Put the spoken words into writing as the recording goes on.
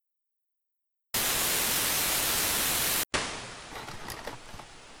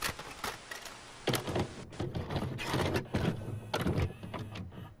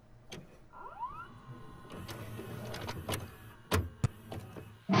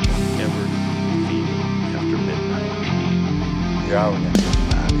arrogance of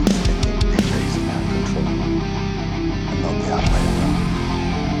man is thinking nature is out of control, and not the other way around.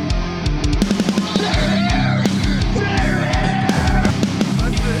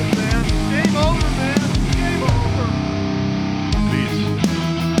 That's it, man. Game over, man. Game over. Please, you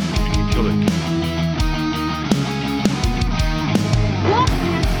can kill it. What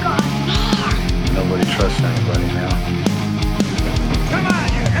has gone far? Nobody trusts anybody now. Come on,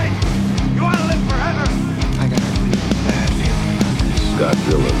 you hate. You want to live forever? I got a really bad feeling about this.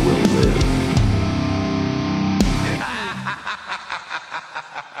 Godzilla will live.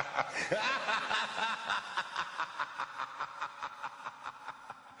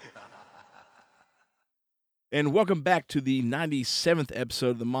 And welcome back to the 97th episode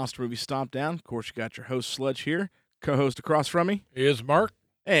of the Monster Movie Stomp Down. Of course, you got your host, Sludge, here. Co-host across from me. Is Mark.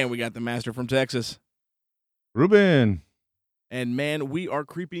 And we got the master from Texas. Ruben. And, man, we are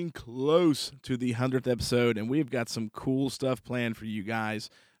creeping close to the 100th episode, and we've got some cool stuff planned for you guys.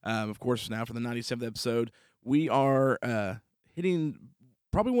 Of course, now for the 97th episode, we are hitting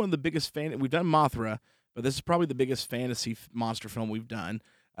probably one of the biggest we've done Mothra, but this is probably the biggest fantasy monster film we've done.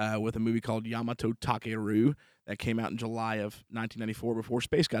 With a movie called Yamato Takeru that came out in July of 1994 before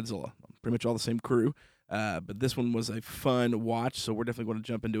Space Godzilla. Pretty much all the same crew. But this one was a fun watch, so we're definitely going to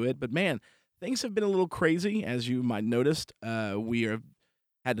jump into it. But, man, things have been a little crazy, as you might noticed. We have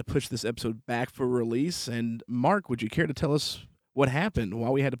had to push this episode back for release. And, Mark, would you care to tell us what happened, why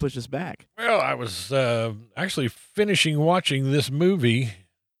we had to push this back? Well, I was actually finishing watching this movie,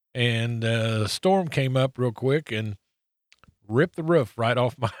 and a storm came up real quick and ripped the roof right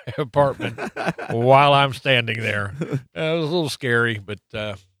off my apartment while I'm standing there. It was a little scary, but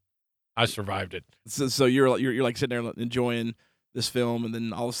I survived it. So you're like sitting there enjoying this film, and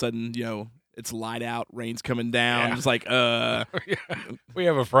then all of a sudden, it's light out, rain's coming down. Yeah. It's like, Yeah, we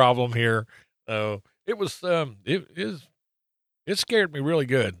have a problem here. So it was, it scared me really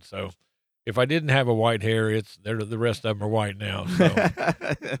good. So if I didn't have a white hair, the rest of them are white now. So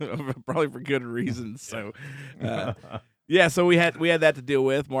probably for good reasons. So. Yeah, so we had that to deal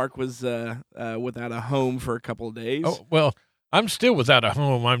with. Mark was without a home for a couple of days. Oh, well, I'm still without a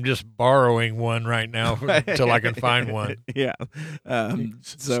home. I'm just borrowing one right now until I can find one. Yeah.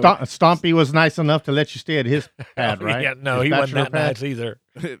 Stompy was nice enough to let you stay at his pad, right? Yeah, no, His he wasn't bachelor that pad? nice either.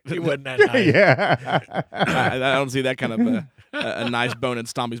 He wasn't that nice. Yeah. I don't see that kind of a nice bone in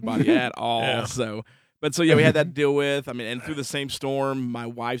Stompy's body at all. Yeah. So we had that to deal with. I mean, and through the same storm, my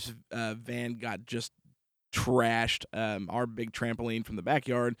wife's van got just trashed. Our big trampoline from the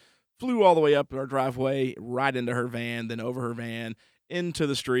backyard flew all the way up our driveway, right into her van, then over her van, into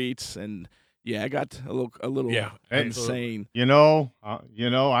the streets, and yeah, I got a little insane.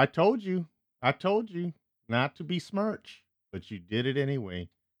 I told you not to besmirch, but you did it anyway.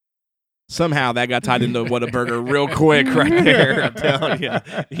 Somehow that got tied into Whataburger real quick right there. I'm telling you,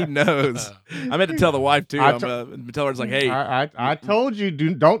 he knows. I meant to tell the wife too. Tell her it's like, hey, I told you,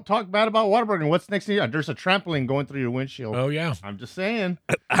 don't talk bad about Whataburger. And what's next thing? There's a trampoline going through your windshield. Oh yeah, I'm just saying.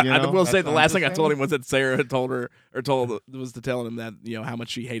 I will say the last thing I told him was that Sarah had was to tell him that how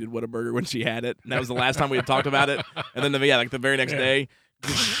much she hated Whataburger when she had it, and that was the last time we had talked about it. And then the very next day,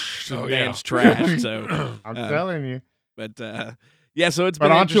 the van's trashed. So I'm telling you. But yeah, so it's been.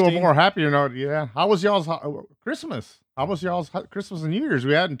 But onto a interesting. more happier note. Yeah, how was y'all's Christmas? How was y'all's Christmas and New Year's?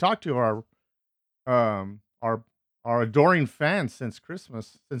 We hadn't talked to our adoring fans since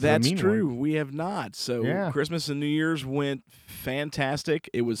Christmas. Since That's the mean true. one. We have not. So Yeah. Christmas and New Year's went fantastic.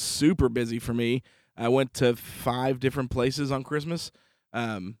 It was super busy for me. I went to 5 different places on Christmas.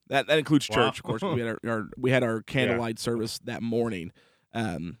 That includes Wow. church, of course. We had our candlelight service that morning.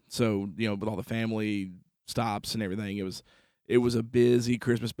 So with all the family stops and everything, it was a busy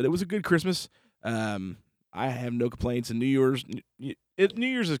Christmas, but it was a good Christmas. I have no complaints. And New Year's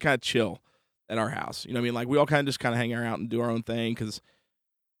is kind of chill at our house. You know what I mean? Like, we all kind of hang out and do our own thing because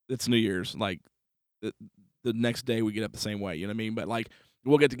it's New Year's. Like, the next day we get up the same way. You know what I mean? But, like,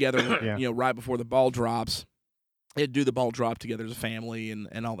 we'll get together, Yeah. right before the ball drops. Do the ball drop together as a family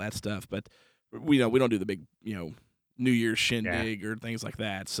and all that stuff. But we don't do the big, New Year's shindig or things like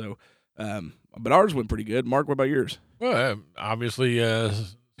that. So, but ours went pretty good. Mark, what about yours? Well, obviously,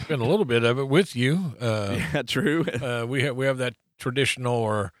 spent a little bit of it with you. Yeah, true. We have that traditional,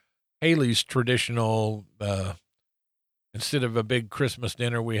 or Haley's traditional. Instead of a big Christmas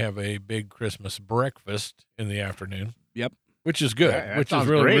dinner, we have a big Christmas breakfast in the afternoon. Yep. Which is good. That which is sounds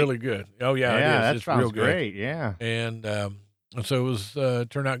really, great. really good. Oh yeah, it is. that It's sounds real good. great. Yeah. And so it was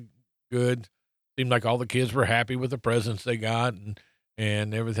turned out good. Seemed like all the kids were happy with the presents they got,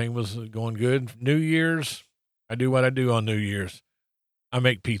 and everything was going good. New Year's, I do what I do on New Year's. I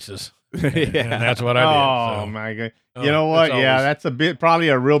make pizzas. Yeah. And that's what I did. Oh so. my god! Oh, You know what? it's Yeah, always- that's probably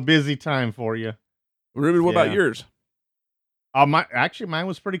a real busy time for you. Ruben, what about Yeah. yours? Mine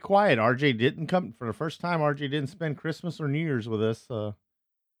was pretty quiet. RJ didn't come for the first time. RJ didn't spend Christmas or New Year's with us.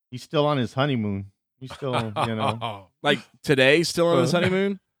 He's still on his honeymoon. He's still, you know, Like today, still on his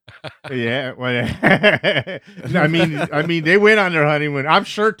honeymoon? yeah. Well, I mean, they went on their honeymoon. I'm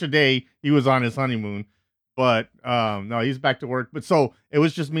sure today he was on his honeymoon, but no, he's back to work. But so it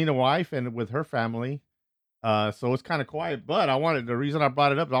was just me and the wife and with her family. So it's kind of quiet. But the reason I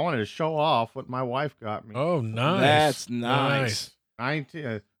brought it up is I wanted to show off what my wife got me. Oh, nice. That's nice.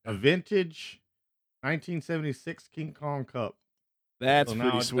 A vintage 1976 King Kong cup. That's So now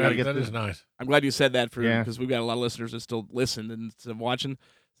pretty it's sweet. gotta get That this- is nice. I'm glad you said that Yeah. because we've got a lot of listeners that still listen and still watching.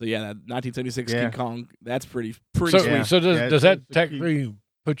 So yeah, that 1976 Yeah. King Kong, that's pretty So, sweet. Yeah. so does, Yeah, does that it's a technically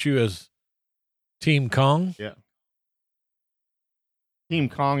put you as Team Kong? Team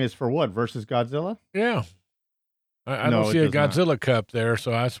Kong is for what? Versus Godzilla? Yeah. I No, don't it see a does not. Godzilla cup there,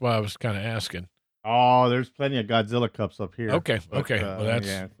 so that's why I was kind of asking. Oh, there's plenty of Godzilla cups up here. Okay, okay. Well, that's-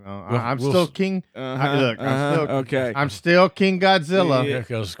 yeah. No, we'll- I'm we'll still s- King. Uh-huh, Look, I'm still okay. I'm still King Godzilla, Yeah.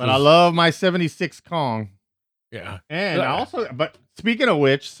 Because, but I love my 76 Kong. yeah. And I Uh, also, but speaking of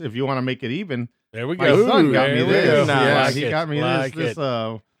which, if you want to make it even, There we my go. son got There me we this. go. Yeah, Like he it, got me like this.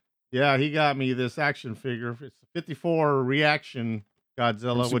 it. Yeah, he got me this action figure. It's a 54 reaction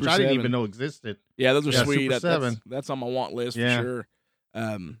Godzilla, From which Super I didn't 7. even know existed. Yeah, those are Yeah, sweet. Super That's 7. that's on my want list Yeah. for sure.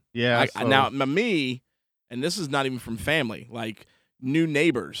 Yeah. Now me, and this is not even from family. Like new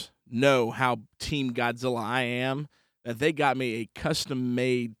neighbors know how Team Godzilla I am. That they got me a custom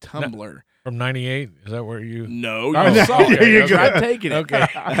made tumbler. From 98? Is that where you? No, Oh, you saw it. there you I go. tried taking it. Okay.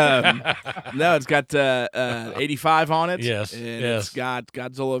 No, it's got 85 on it. Yes, and yes. it's got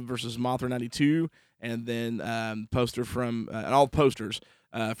Godzilla versus Mothra 92, and then poster from and all posters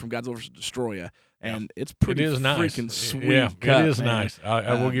from Godzilla vs. Destroya, and it's pretty It is nice. freaking sweet. Yeah, cup, it is man. nice.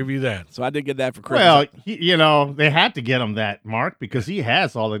 I will give you that. So I did get that for Christmas. Well, they had to get him that, Mark, because he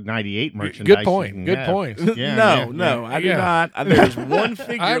has all the 98 merchandise. Good point. you can Good have. point. Yeah, no, yeah. I do Yeah. not. There's one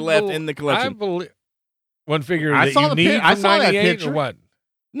figure I left bel- in the I collection. believe one figure I that saw you the need I from saw that 98 picture. or what?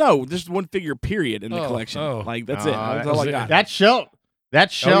 No, there's one figure. Period in the Oh, collection. oh. Like that's it. Uh, That's all I got. That shelf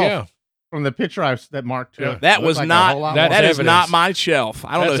Oh, yeah. from the picture that Mark took. Yeah. That looked was like a not. whole lot That's That more. is evidence. not my shelf.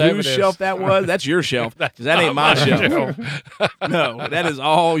 I don't That's know whose evidence. shelf that was. That's your shelf. 'Cause that ain't my Not shelf. No, that is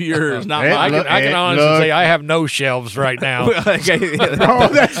all yours, not Hey, mine. I look, can honestly look. say I have no shelves right now. Okay, Oh,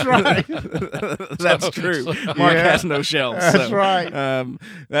 that's right. That's So- true. so- Mark Yeah. has no shelves. That's so, right.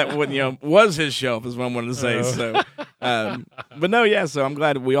 That was his shelf is what I wanted to say. So, but no, yeah. So I'm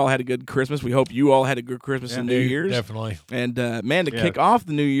glad we all had a good Christmas. We hope you all had a good Christmas and New Year's. Definitely. And man, to Yeah. kick off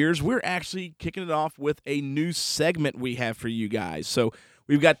the New Year's, we're actually kicking it off with a new segment we have for you guys. So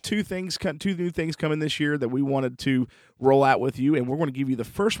we've got two new things coming this year that we wanted to roll out with you, and we're going to give you the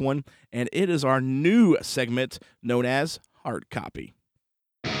first one, and it is our new segment known as Hard Copy.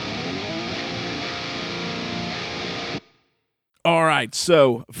 All right,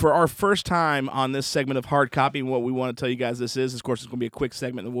 so for our first time on this segment of Hard Copy, what we want to tell you guys this is, of course, it's going to be a quick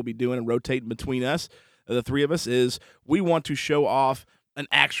segment that we'll be doing and rotating between us, the three of us, is we want to show off an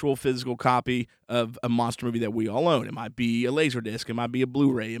actual physical copy of a monster movie that we all own. It might be a Laserdisc, it might be a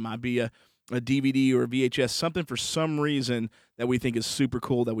Blu-ray, it might be a DVD or a VHS, something for some reason that we think is super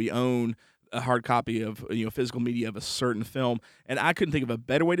cool that we own a hard copy of, physical media of a certain film. And I couldn't think of a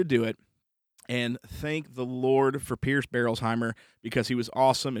better way to do it. And thank the Lord for Pierce Barrelsheimer because he was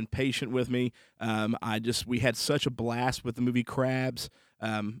awesome and patient with me. We had such a blast with the movie Crabs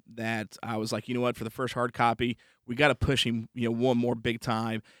that I was like, you know what, for the first hard copy, we got to push him, one more big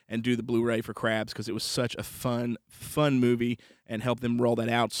time and do the Blu-ray for Crabs because it was such a fun movie and help them roll that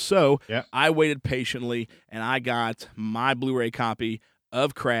out. So Yep. I waited patiently and I got my Blu-ray copy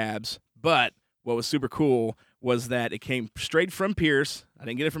of Crabs. But what was super cool was that it came straight from Pierce. I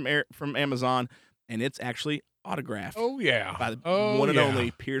didn't get it from Amazon, and it's actually autographed Oh, yeah. by the Oh, one and yeah. only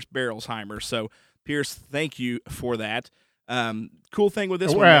Pierce Barrelsheimer. So, Pierce, thank you for that. Cool thing with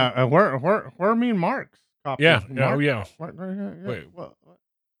this one. Where me and Mark's copy? Yeah. Mark? Oh, yeah. Wait, Wait. what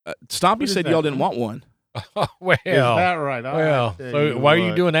Stompy what is said that? y'all didn't want one. Well, is that right? well. So why are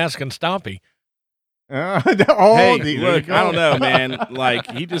you doing asking Stompy? Hey, there you look, go. I don't know, man. Like,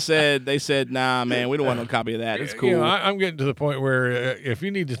 he just said, they said, nah, man, we don't want no copy of that. It's cool. You know, I'm getting to the point where if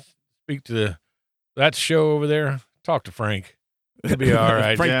you need to speak to that show over there, talk to Frank. It'll be all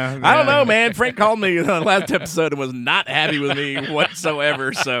right. Frank- Yeah, I don't yeah. know, man. Frank called me in the last episode and was not happy with me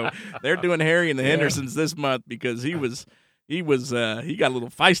whatsoever. So they're doing Harry and the Hendersons this month because he was he was he got a little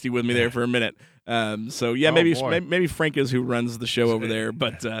feisty with me there for a minute. So yeah, Oh, maybe boy. maybe Frank is who runs the show over there.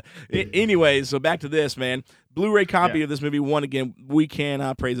 But anyways, so back to this, man. Blu-ray copy of this movie. One again, we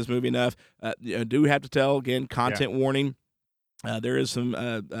cannot praise this movie enough. Do have to tell again, content warning. There is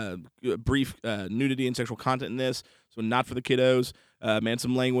some brief nudity and sexual content in this, so not for the kiddos. And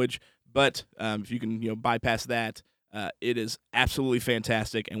some language, but if you can bypass that, it is absolutely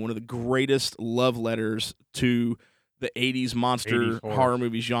fantastic and one of the greatest love letters to the 80s monster 80s horror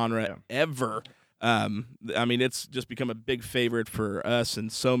movie genre Yeah. ever. I mean, it's just become a big favorite for us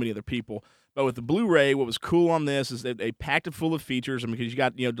and so many other people. But with the Blu-ray, what was cool on this is that they packed it full of features. I mean, because you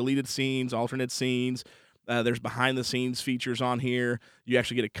got deleted scenes, alternate scenes. There's behind-the-scenes features on here. You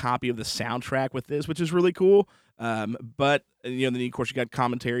actually get a copy of the soundtrack with this, which is really cool. But then of course you got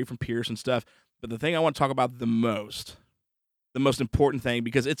commentary from Pierce and stuff. But the thing I want to talk about the most important thing,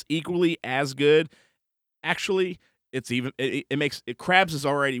 because it's equally as good. Actually, it's even it makes it. Crabs is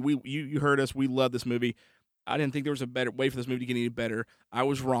already you heard us. We love this movie. I didn't think there was a better way for this movie to get any better. I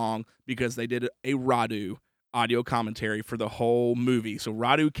was wrong because they did a Radu audio commentary for the whole movie. So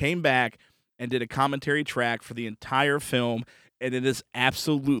Radu came back and did a commentary track for the entire film, and it is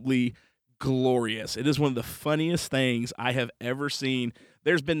absolutely glorious. It is one of the funniest things I have ever seen.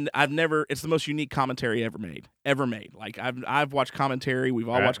 It's the most unique commentary ever made. Like I've watched commentary. We've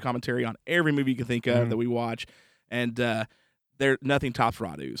all watched commentary on every movie you can think of that we watch, and nothing tops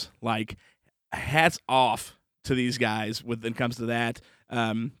Radu's. Like, hats off to these guys when it comes to that.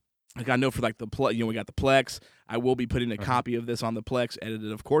 Like I know for like we got the Plex. I will be putting a copy of this on the Plex,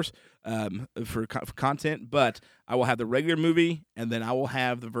 edited of course, for content. But I will have the regular movie, and then I will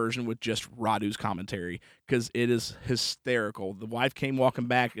have the version with just Radu's commentary because it is hysterical. The wife came walking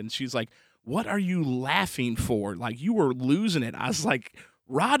back, and she's like, "What are you laughing for? Like you were losing it." I was like,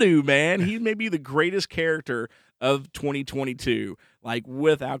 "Radu, man, he may be the greatest character of 2022, like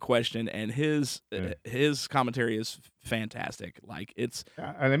without question." And his commentary is fantastic. Like it's.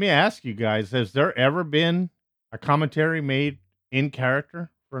 Let me ask you guys: has there ever been a commentary made in character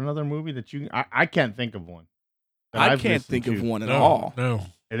for another movie that you? I can't think of one. that I I've can't listened think of to. one at No, all. no,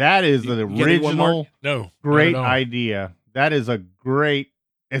 That is You an get anyone, Mark? original, no. great not at all. idea. That is a great.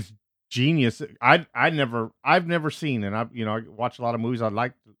 It's genius. I've never seen, and I watch a lot of movies. I'd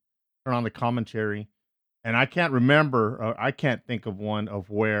like to turn on the commentary, and I can't remember. I can't think of one of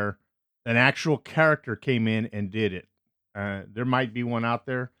where an actual character came in and did it. There might be one out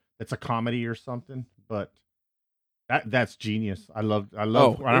there that's a comedy or something, but that's genius. I love.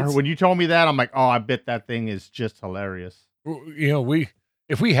 When you told me that, I'm like, oh, I bet that thing is just hilarious.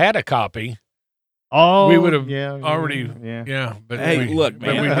 If we had a copy, Oh, we would have yeah, already, yeah. but Hey, look,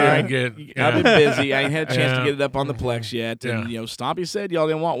 but man. we didn't get. I've been busy. I ain't had a chance to Yeah. get it up on the Plex yet. And Stompy said y'all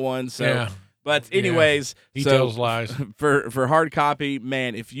didn't want one. So, Yeah. but Yeah. anyways, He so tells lies. for hard copy,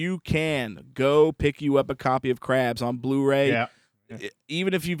 man. If you can go pick you up a copy of Crabs on Blu-ray. Yeah.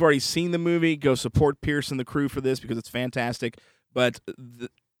 Even if you've already seen the movie, go support Pierce and the crew for this because it's fantastic. But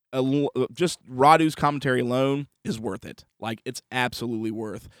just Radu's commentary alone is worth it. Like, it's absolutely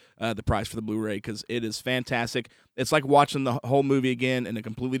worth the price for the Blu-ray because it is fantastic. It's like watching the whole movie again in a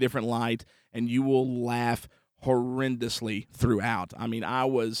completely different light, and you will laugh horrendously throughout. I mean, I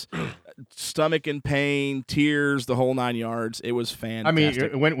was stomach in pain, tears, the whole 9 yards. It was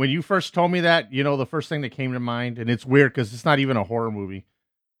fantastic. I mean, when you first told me that, the first thing that came to mind, and it's weird because it's not even a horror movie.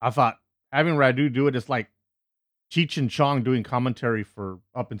 I thought having Radu do it is like Cheech and Chong doing commentary for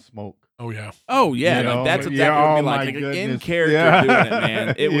Up in Smoke. Oh yeah. Oh yeah, You like, know, that's exactly yeah, what it'd oh be my like in goodness. character Yeah. doing it,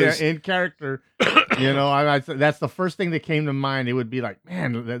 man. It Yeah, was in character. That's the first thing that came to mind. It would be like,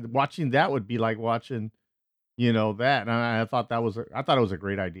 man, watching that would be like watching, that. And I thought it was a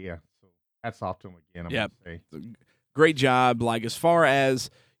great idea. So hats off to him again. I'm Yep. gonna say. great job. Like, as far as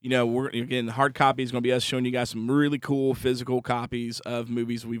we're again, hard copy is going to be us showing you guys some really cool physical copies of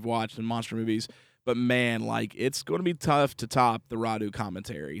movies we've watched and monster movies. But man, like, it's going to be tough to top the Radu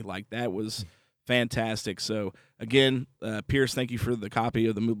commentary. Like, that was fantastic. So again, Pierce, thank you for the copy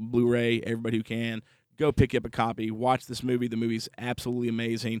of the Blu-ray. Everybody who can, go pick up a copy. Watch this movie. The movie's absolutely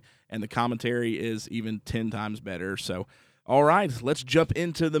amazing, and the commentary is even 10 times better. So, all right, let's jump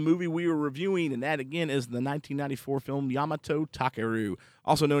into the movie we were reviewing, and that, again, is the 1994 film Yamato Takeru,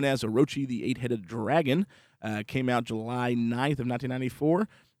 also known as Orochi the Eight-Headed Dragon. Came out July 9th of 1994,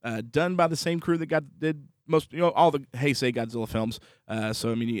 done by the same crew that did most, all the Heisei Godzilla films.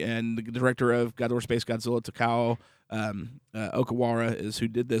 And the director of Godzilla Space Godzilla, Takao Okawara, is who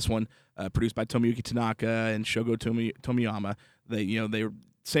did this one, produced by Tomoyuki Tanaka and Shogo Tomiyama. They were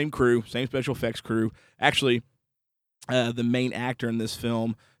same crew, same special effects crew. Actually, the main actor in this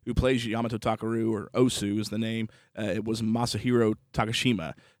film, who plays Yamato Takaru, or Osu is the name. It was Masahiro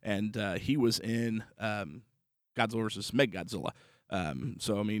Takashima, and he was in Godzilla vs. Mechagodzilla.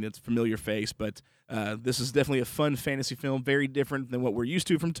 So, I mean, it's a familiar face, but this is definitely a fun fantasy film, very different than what we're used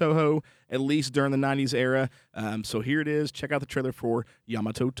to from Toho, at least during the 90s era. So here it is. Check out the trailer for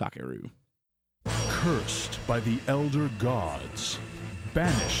Yamato Takeru. Cursed by the elder gods,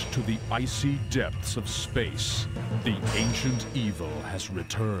 banished to the icy depths of space, the ancient evil has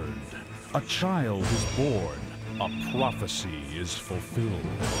returned. A child is born. A prophecy is fulfilled.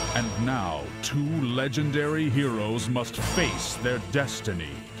 And now, two legendary heroes must face their destiny.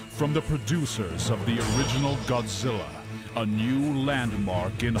 From the producers of the original Godzilla, a new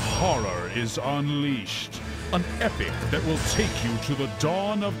landmark in horror is unleashed. An epic that will take you to the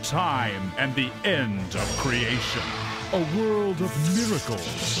dawn of time and the end of creation. A world of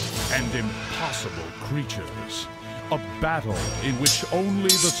miracles and impossible creatures. A battle in which only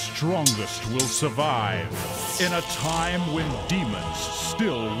the strongest will survive. In a time when demons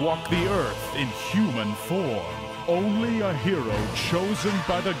still walk the earth in human form. Only a hero chosen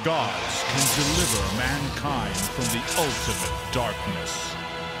by the gods can deliver mankind from the ultimate darkness.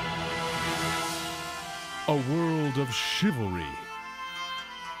 A world of chivalry,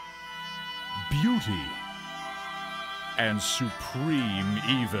 beauty, and supreme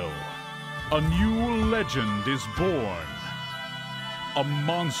evil. A new legend is born. A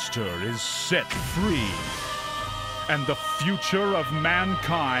monster is set free. And the future of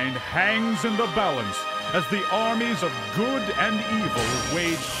mankind hangs in the balance as the armies of good and evil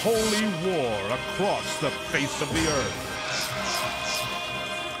wage holy war across the face of the earth.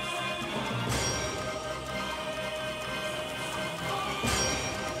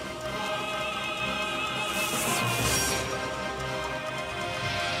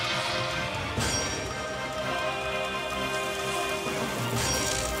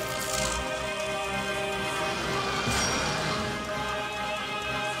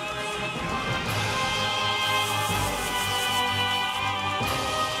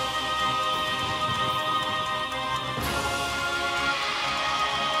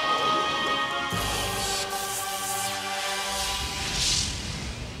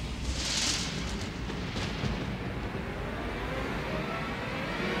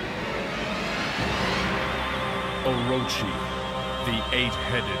 Orochi, the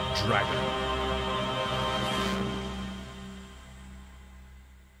eight-headed dragon.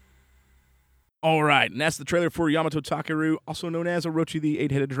 All right, and that's the trailer for Yamato Takeru, also known as Orochi the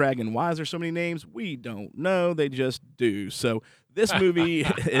Eight-Headed Dragon. Why is there so many names? We don't know. They just do. So this movie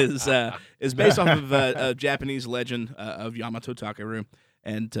is based off of a Japanese legend of Yamato Takeru,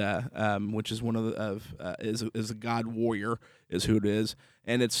 and which is one of is a god warrior is who it is,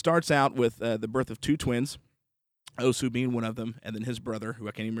 and it starts out with the birth of two twins. Osu being one of them, and then his brother, who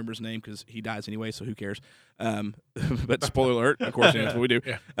I can't even remember his name because he dies anyway, so who cares? But spoiler alert, of course, that's what we do.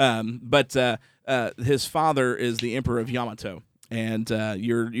 Yeah. But his father is the Emperor of Yamato, and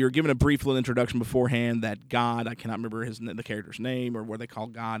you're given a brief little introduction beforehand that God, I cannot remember the character's name or what they call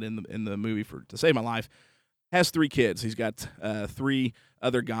God in the movie to save my life, has three kids. He's got three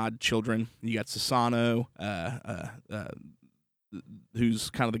other god children. You got Susanoo, who's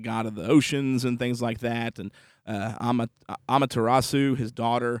kind of the god of the oceans and things like that, and Amaterasu, his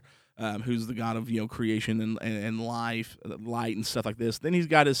daughter, who's the god of creation and life, light and stuff like this. Then he's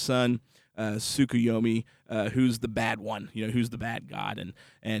got his son Tsukuyomi, who's the bad one, who's the bad god,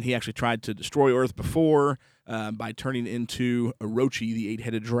 and he actually tried to destroy Earth before by turning into Orochi, the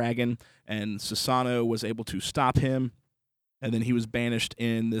eight-headed dragon, and Susanoo was able to stop him, and then he was banished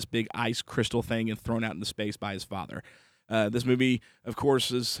in this big ice crystal thing and thrown out into space by his father. This movie, of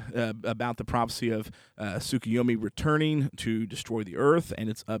course, is about the prophecy of Tsukuyomi returning to destroy the Earth, and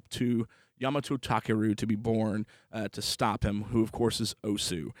it's up to Yamato Takeru to be born to stop him, who, of course, is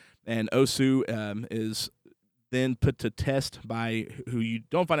Osu. And Osu is then put to test by who you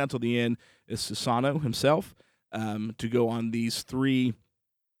don't find out till the end is Susanoo himself, to go on these three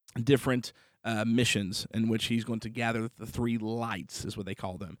different missions in which he's going to gather the three lights, is what they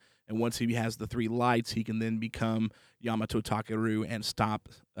call them. And once he has the three lights, he can then become Yamato Takeru and stop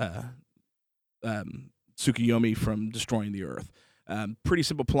Tsukuyomi from destroying the Earth. Pretty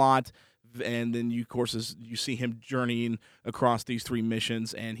simple plot. And then, you see him journeying across these three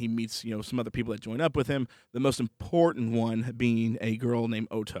missions, and he meets, some other people that join up with him. The most important one being a girl named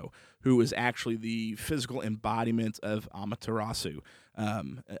Oto, who is actually the physical embodiment of Amaterasu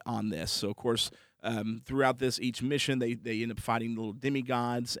on this. So, of course, throughout each mission, they end up fighting little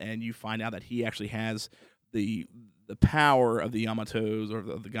demigods, and you find out that he actually has the power of the Yamatos or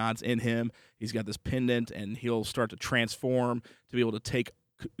of the gods in him. He's got this pendant, and he'll start to transform to be able to take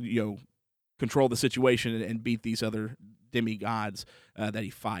control the situation and beat these other demigods that he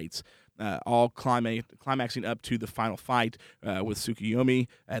fights. All climaxing up to the final fight with Tsukuyomi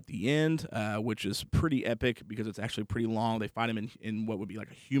at the end, which is pretty epic because it's actually pretty long. They fight him in what would be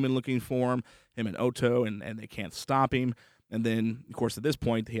like a human-looking form, him and Oto, and they can't stop him. And then, of course, at this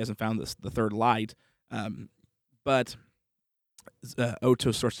point, he hasn't found the third light, but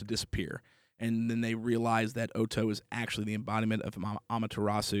Oto starts to disappear. And then they realize that Oto is actually the embodiment of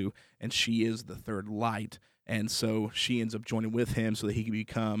Amaterasu, and she is the third light. And so she ends up joining with him so that he can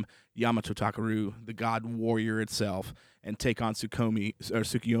become Yamato Takeru, the god warrior itself, and take on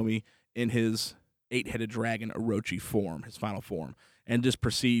Tsukuyomi in his 8-headed dragon Orochi form, his final form, and just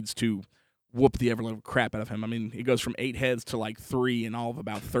proceeds to whoop the ever-living crap out of him. I mean, he goes from 8 heads to like 3 in all of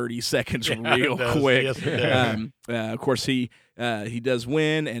about 30 seconds, real quick. Yes, it does. Of course, he does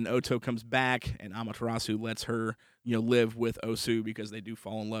win, and Oto comes back, and Amaterasu lets her live with Osu because they do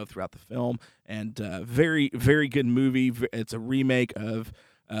fall in love throughout the film. And very, very good movie. It's a remake of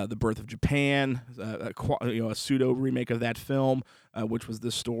The Birth of Japan, a pseudo remake of that film, which was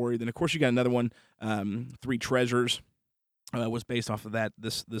this story. Then, of course, you got another one, Three Treasures. Was based off of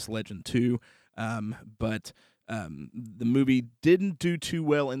this legend too, but the movie didn't do too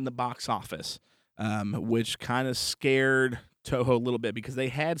well in the box office, which kind of scared Toho a little bit because they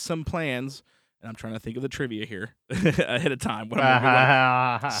had some plans, and I'm trying to think of the trivia here ahead of time.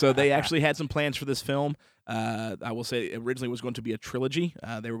 So they actually had some plans for this film. I will say originally it was going to be a trilogy.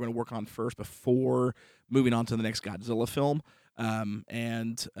 They were going to work on first before moving on to the next Godzilla film,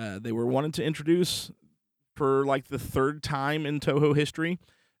 and they were wanting to introduce, for like the third time in Toho history,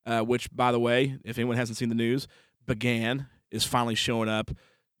 which, by the way, if anyone hasn't seen the news, Bagan is finally showing up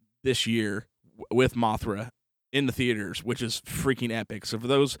this year with Mothra in the theaters, which is freaking epic. So for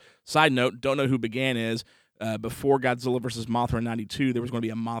those, side note, don't know who Bagan is, before Godzilla vs. Mothra in 92, there was going to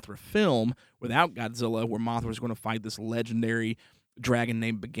be a Mothra film without Godzilla where Mothra was going to fight this legendary dragon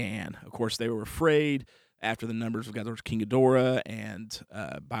named Bagan. Of course, they were afraid after the numbers of Godzilla King Ghidorah and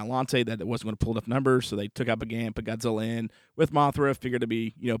Biollante that it wasn't going to pull enough numbers, so they took out Bagan, put Godzilla in with Mothra, figured to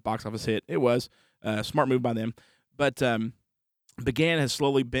be box office hit. It was a smart move by them, but Bagan has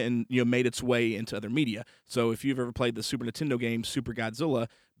slowly been made its way into other media. So if you've ever played the Super Nintendo game Super Godzilla,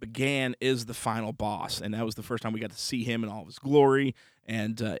 Bagan is the final boss, and that was the first time we got to see him in all of his glory,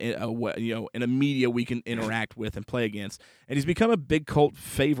 and in a media we can interact with and play against. And he's become a big cult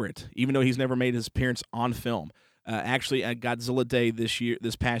favorite, even though he's never made his appearance on film. Actually, at Godzilla Day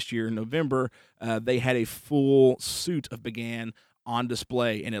this past year in November, they had a full suit of Bagan on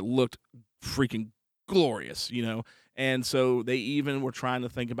display, and it looked freaking glorious, And so they even were trying to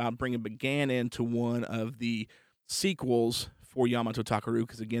think about bringing Bagan into one of the sequels for Yamato Takeru,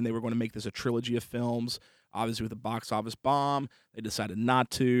 because again, they were going to make this a trilogy of films. Obviously, with a box office bomb, they decided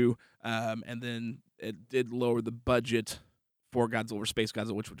not to, and then it did lower the budget for Godzilla or Space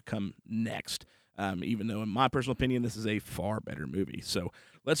Godzilla, which would come next. Even though, in my personal opinion, this is a far better movie. So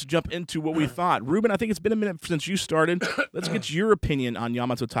let's jump into what we thought. Ruben, I think it's been a minute since you started. Let's get your opinion on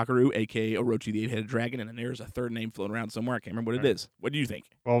Yamato Takeru, a.k.a. Orochi the Eight-Headed Dragon, and then there's a third name floating around somewhere. I can't remember what it is. What do you think?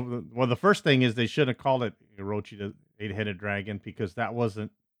 Well, the first thing is they should have called it Orochi the Eight-Headed Dragon, because that was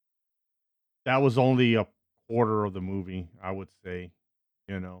only a quarter of the movie, I would say.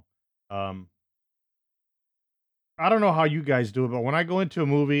 I don't know how you guys do it, but when I go into a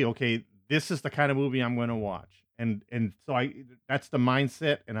movie, okay, this is the kind of movie I'm going to watch. And so that's the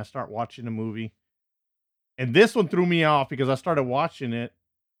mindset, and I start watching the movie. And this one threw me off because I started watching it,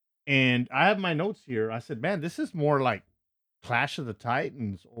 and I have my notes here. I said, man, this is more like Clash of the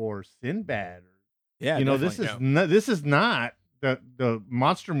Titans or Sinbad. Yeah, this is not the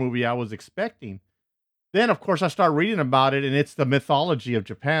monster movie I was expecting. Then, of course, I start reading about it, and it's the mythology of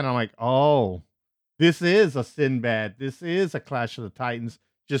Japan. I'm like, oh, this is a Sinbad. This is a Clash of the Titans,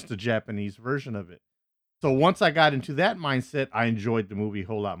 just a Japanese version of it. So once I got into that mindset, I enjoyed the movie a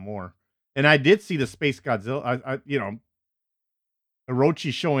whole lot more. And I did see the Space Godzilla,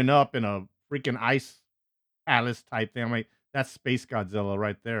 Orochi showing up in a freaking ice palace type thing. I'm like, that's Space Godzilla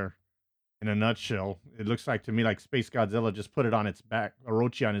right there in a nutshell. It looks like to me like Space Godzilla just put it on its back,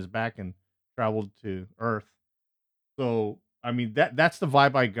 Orochi on his back, and traveled to Earth. So, I mean, that's the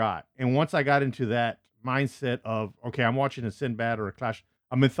vibe I got. And once I got into that mindset of, okay, I'm watching a Sinbad or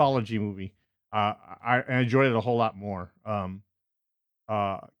a mythology movie, I enjoyed it a whole lot more.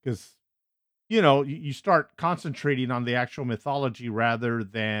 Because, you start concentrating on the actual mythology rather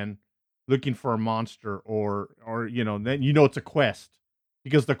than looking for a monster or then it's a quest.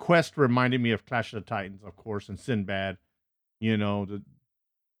 Because the quest reminded me of Clash of the Titans, of course, and Sinbad. It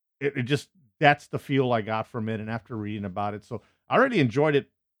just, that's the feel I got from it. And after reading about it, so I already enjoyed it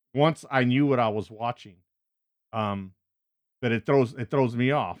once I knew what I was watching. But it throws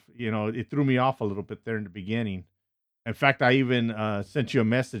me off. It threw me off a little bit there in the beginning. In fact, I even sent you a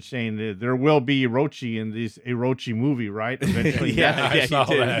message saying that there will be Orochi in this Orochi movie, right? Eventually, I saw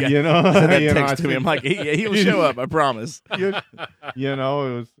you did. that. Yeah. you know, Send that you know, text to me. I'm like, he'll show up. I promise. it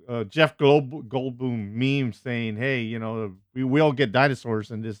was Jeff Goldblum meme saying, "Hey, we will get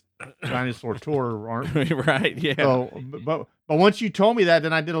dinosaurs in this dinosaur tour, aren't we?" Right? Yeah. So, but once you told me that,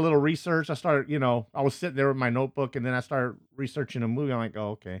 then I did a little research. I started, I was sitting there with my notebook, and then I started researching a movie. I'm like, oh,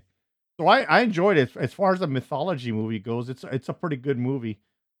 okay. So I enjoyed it. As far as a mythology movie goes, it's a pretty good movie.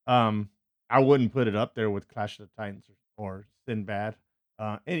 I wouldn't put it up there with Clash of the Titans or Sinbad.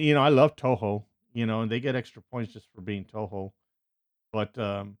 And I love Toho. And they get extra points just for being Toho. But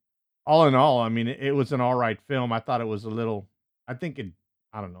all in all, I mean, it was an all right film. I thought it was a little. I think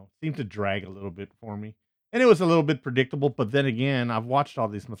I don't know, seemed to drag a little bit for me, and it was a little bit predictable. But then again, I've watched all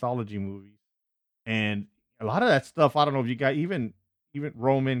these mythology movies, and a lot of that stuff. I don't know if you got even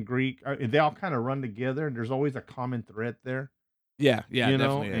Roman, Greek, they all kind of run together, and there's always a common thread there. Yeah. It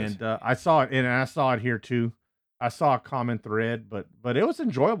definitely is. And I saw it, and I saw it here too. I saw a common thread, but it was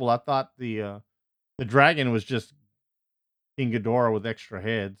enjoyable. I thought the dragon was just King Ghidorah with extra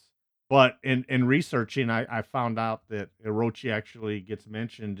heads. But in researching, I found out that Orochi actually gets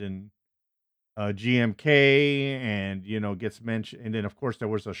mentioned in GMK, and gets mentioned, and then of course there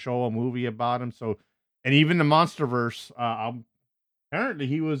was a movie about him. So, and even the MonsterVerse. Apparently,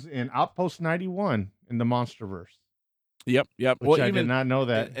 he was in Outpost 91 in the MonsterVerse. Yep. Which I did not know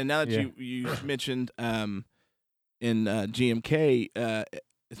that. And now that you mentioned in GMK,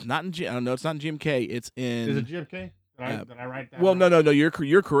 it's not in I don't know. It's not in GMK. It's in. Is it GMK? Did I write that? Well, no. You're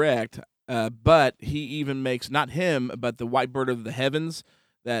correct. But he even makes, not him, but the White Bird of the Heavens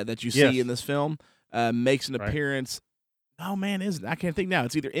that you see in this film makes an appearance. Oh man, isn't I can't think now.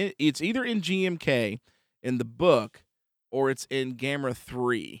 It's either in GMK in the book, or it's in Gamera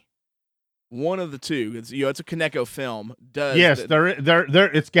 3. One of the two. It's it's a Kaneko film. It's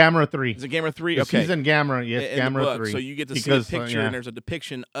Gamera 3. Is it Gamera 3? Okay. He's in Gamera. Yes, in Gamera the book, 3. So you get to see a picture, and there's a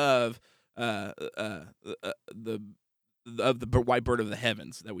depiction of the White Bird of the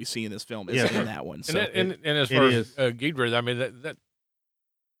Heavens that we see in this film. Is in that one. So and as far as Ghidorah, I mean that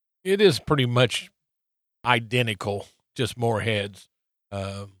it is pretty much identical, just more heads.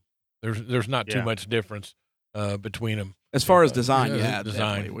 There's not too much difference between them as far as design. design.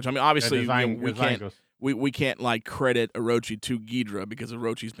 Definitely. Which I mean, obviously design we can't like credit Orochi to Ghidorah because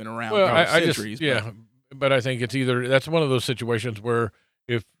Orochi's been around for centuries. But I think it's either that's one of those situations where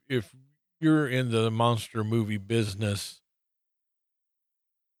if you're in the monster movie business,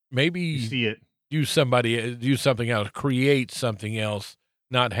 maybe you see it. Do something else, create something else,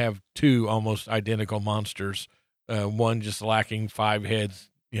 not have two almost identical monsters, one just lacking 5 heads,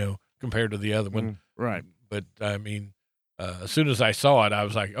 compared to the other one. Right. But I mean, as soon as I saw it, I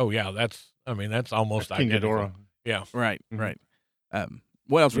was like, oh yeah, that's almost identical. Ghidorah. Yeah. Right. Right.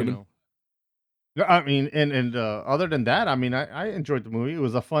 What else, Ruben? I mean, and other than that, I mean, I enjoyed the movie. It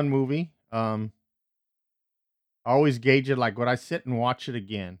was a fun movie. I always gauge it like, would I sit and watch it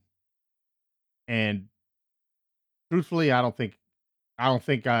again? And truthfully, I don't think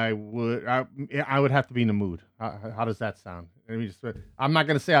I would. I would have to be in the mood. How does that sound? I'm not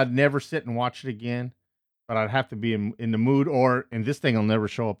going to say I'd never sit and watch it again, but I'd have to be in the mood, and this thing will never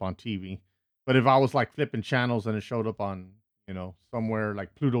show up on TV. But if I was like flipping channels and it showed up on, somewhere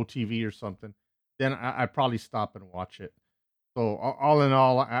like Pluto TV or something, then I'd probably stop and watch it. So all in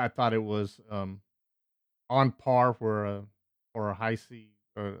all, I thought it was on par for a high C.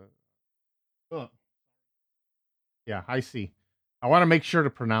 High C. I want to make sure to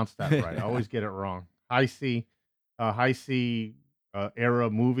pronounce that right. I always get it wrong. High C era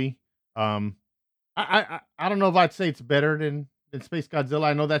movie. I don't know if I'd say it's better than Space Godzilla.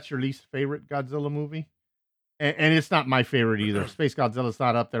 I know that's your least favorite Godzilla movie, and it's not my favorite either. Space Godzilla's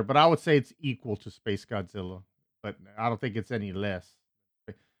not up there, but I would say it's equal to Space Godzilla. But I don't think it's any less.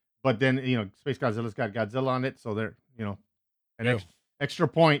 But then Space Godzilla's got Godzilla on it, so they're extra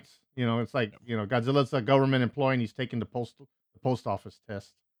points. It's like Godzilla's a government employee and he's taking the post office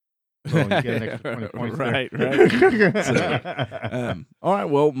test. So you get an extra 20 points. Right. So, all right.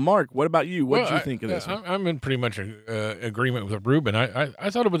 Well, Mark, what about you? What did you think of this one? I'm in pretty much agreement with Ruben. I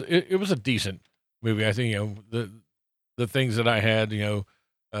thought it was a decent movie. I think the things that I had, the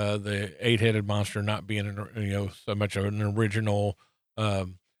 8-headed monster not being so much of an original,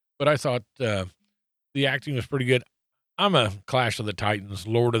 but I thought the acting was pretty good. I'm a Clash of the Titans,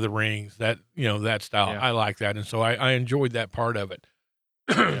 Lord of the Rings, that style. I like that, and so I enjoyed that part of it.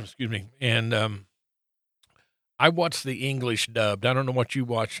 Excuse me. And I watched the English dubbed. I don't know what you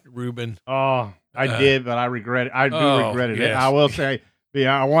watched, Ruben. Oh, I did, but I regret it. I do regret it. yes. I will say,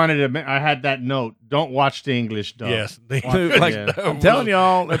 yeah, I wanted to. I had that note. Don't watch the English dub. Yes, the Watch- English yeah. dub I'm telling was-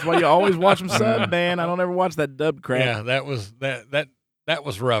 y'all, that's why you always watch them sub, man. I don't ever watch that dub crap. Yeah, that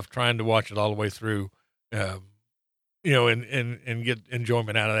was rough trying to watch it all the way through, and get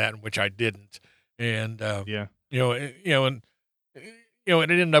enjoyment out of that, which I didn't. And Yeah. it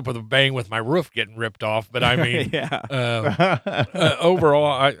ended up with a bang with my roof getting ripped off. But I mean, Yeah.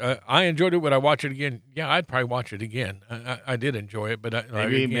 overall, I enjoyed it. Would I watch it again? Yeah, I'd probably watch it again. I did enjoy it, but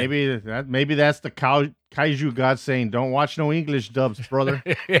maybe that's the kaiju god saying, "Don't watch no English dubs, brother."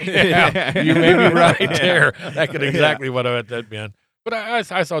 yeah, you may be right there. That could exactly what that meant. But I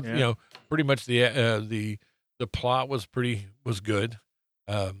thought pretty much the plot was good.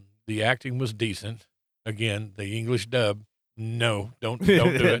 The acting was decent. Again, the English dub. No, don't do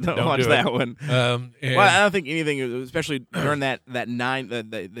it. Don't Don't watch do that it. one. And- Well, I don't think anything, especially during the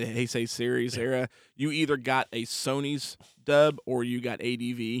Heisei series era, you either got a Sony's dub or you got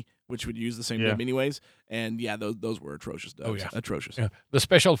ADV, which would use the same dub anyways. And yeah, those were atrocious dubs. Oh, yeah. Atrocious. Yeah. The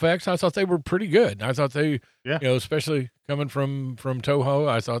special effects, I thought they were pretty good. I thought they, Yeah. Especially coming from Toho,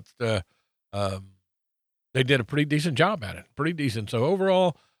 I thought they did a pretty decent job at it. Pretty decent. So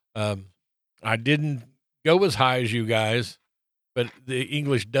overall, I didn't go as high as you guys, but the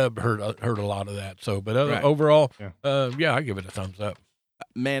English dub hurt a lot of that. So, but Right. overall, Yeah. I give it a thumbs up.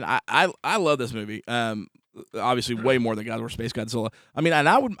 Man, I love this movie. Obviously way more than Godzilla or Space Godzilla. I mean, and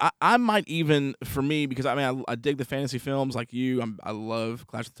I might even, for me, because I dig the fantasy films like you. I love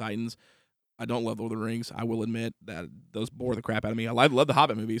Clash of the Titans. I don't love Lord of the Rings. I will admit that those bore the crap out of me. I love the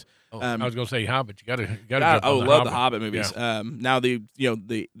Hobbit movies. I was going to say Hobbit. You got to. Love the Hobbit movies. Now the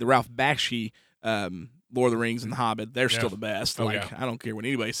Ralph Bakshi, Lord of the Rings and the Hobbit, they're still the best. Oh, Like I don't care what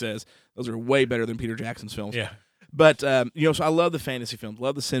anybody says; those are way better than Peter Jackson's films. Yeah. But so I love the fantasy films,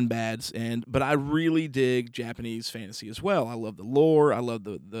 love the Sinbads, but I really dig Japanese fantasy as well. I love the lore, I love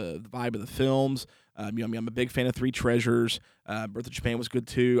the vibe of the films. I'm a big fan of Three Treasures. Birth of Japan was good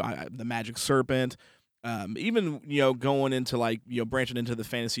too. The Magic Serpent. Even going into branching into the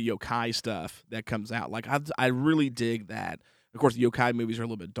fantasy yokai stuff that comes out. Like I really dig that. Of course, the yokai movies are a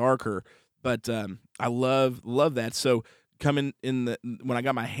little bit darker, but I love that. So when I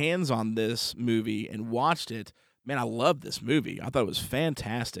got my hands on this movie and watched it, man, I loved this movie. I thought it was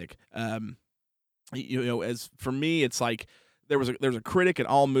fantastic. As for me, it's like there was a critic at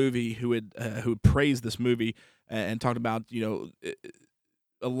AllMovie who had praised this movie and talked about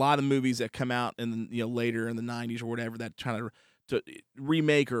a lot of movies that come out in later in the 90s or whatever that try to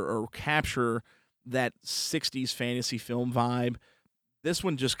remake or capture that 60s fantasy film vibe. This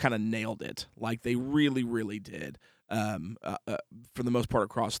one just kind of nailed it. Like they really, really did. For the most part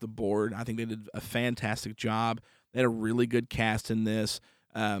across the board, I think they did a fantastic job. They had a really good cast in this,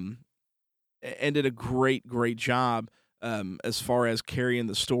 and did a great, great job as far as carrying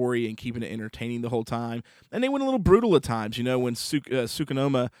the story and keeping it entertaining the whole time. And they went a little brutal at times, when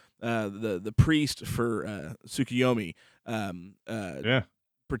Tsukunoma, the priest for Tsukuyomi,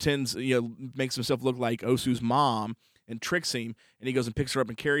 pretends, makes himself look like Osu's mom and tricks him, and he goes and picks her up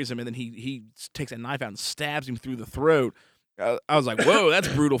and carries him, and then he takes that knife out and stabs him through the throat. I was like, whoa, that's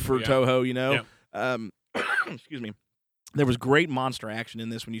brutal for Toho, Excuse me. There was great monster action in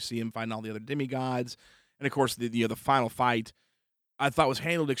this when you see him fighting all the other demigods. And, of course, the final fight I thought was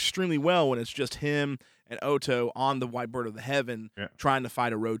handled extremely well when it's just him and Oto on the White Bird of the Heaven trying to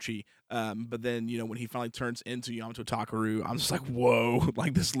fight Orochi. But then, when he finally turns into Yamato Takaru, I'm just like, whoa,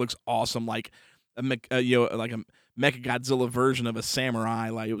 like this looks awesome. Like a Mechagodzilla version of a samurai.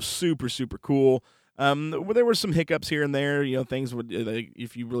 Like it was super, super cool. There were some hiccups here and there, things would,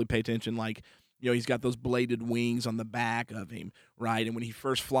 if you really pay attention, like, he's got those bladed wings on the back of him, right? And when he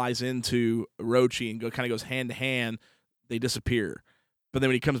first flies into Orochi and kind of goes hand to hand, they disappear. But then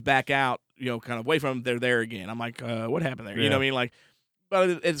when he comes back out, kind of away from him, they're there again. I'm like, what happened there? You know what I mean? Like, but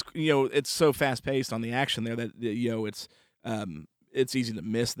it's it's so fast paced on the action there that it's easy to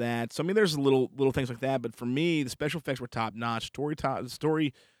miss that. So I mean, there's little things like that. But for me, the special effects were top notch.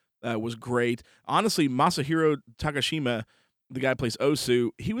 Story was great. Honestly, Masahiro Takashima, the guy who plays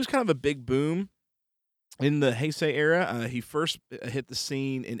Osu, he was kind of a big boom in the Heisei era. He first hit the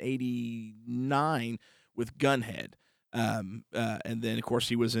scene in '89 with Gunhead. And then, of course,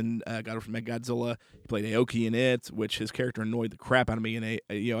 he was in God from Mechagodzilla. He played Aoki in it, which his character annoyed the crap out of me. And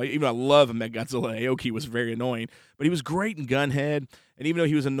even though I love Mechagodzilla, Aoki was very annoying. But he was great in Gunhead. And even though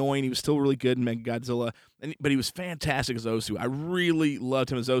he was annoying, he was still really good in Mechagodzilla. But he was fantastic as Osu. I really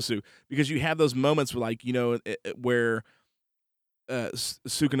loved him as Osu because you have those moments where, where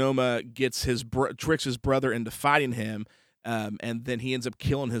Tsukunoma gets tricks his brother into fighting him, and then he ends up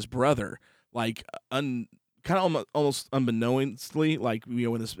killing his brother, like kind of almost unbeknownstly, like when he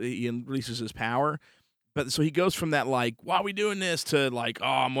releases his power. But so he goes from that like, why are we doing this, to like, oh,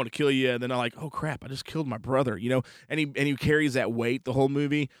 I'm gonna kill you, and then I'm like, oh crap, I just killed my brother, and he carries that weight the whole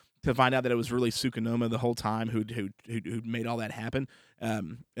movie to find out that it was really Tsukunoma the whole time who made all that happen,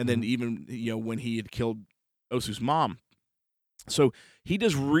 and then even when he had killed Osu's mom. So he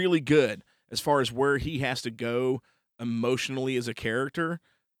does really good as far as where he has to go emotionally as a character.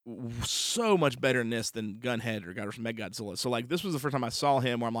 So much better in this than Gunhead or Mechagodzilla. So like this was the first time I saw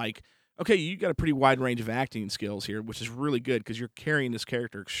him where I'm like, okay, you got a pretty wide range of acting skills here, which is really good because you're carrying this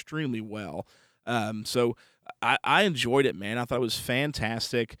character extremely well. So I enjoyed it, man. I thought it was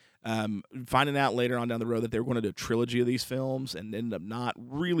fantastic. Finding out later on down the road that they were going to do a trilogy of these films and ended up not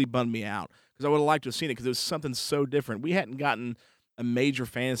really bummed me out because I would have liked to have seen it because it was something so different. We hadn't gotten a major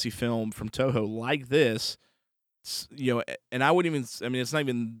fantasy film from Toho like this, and I wouldn't even, I mean, it's not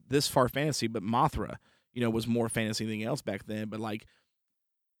even this far fantasy, but Mothra, was more fantasy than anything else back then, but like,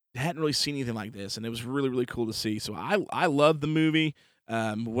 hadn't really seen anything like this, and it was really, really cool to see. So I love the movie.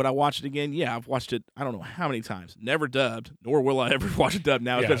 Would I watch it again? Yeah, I've watched it I don't know how many times. Never dubbed, nor will I ever watch it dubbed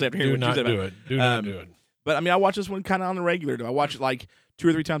now, especially after hearing what you said about it. Do not do it. But I mean, I watch this one kind of on the regular. Do I watch it like 2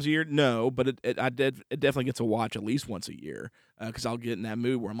 or 3 times a year? No, but it definitely gets a watch at least once a year because I'll get in that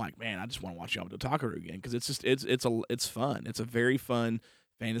mood where I'm like, man, I just want to watch Yamato Takaru again because it's just it's fun. It's a very fun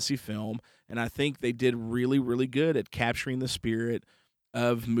fantasy film, and I think they did really, really good at capturing the spirit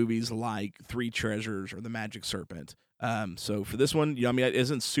of movies like Three Treasures or The Magic Serpent. So for this one, I mean, it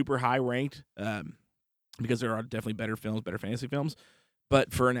isn't super high ranked because there are definitely better films, better fantasy films.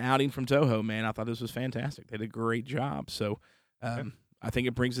 But for an outing from Toho, man, I thought this was fantastic. They did a great job. So I think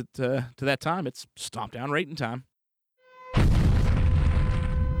it brings it to that time. It's stomp down rating time.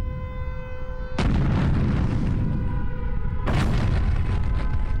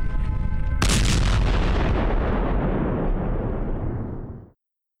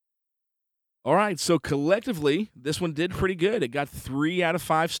 All right, so collectively, this one did pretty good. It got 3 out of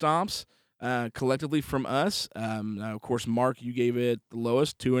 5 stomps collectively from us. Now, of course, Mark, you gave it the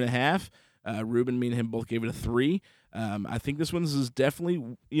lowest, 2.5. Ruben, me and him both gave it a 3. I think this one is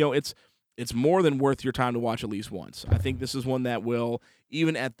definitely, it's more than worth your time to watch at least once. I think this is one that will,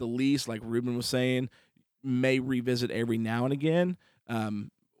 even at the least, like Ruben was saying, may revisit every now and again,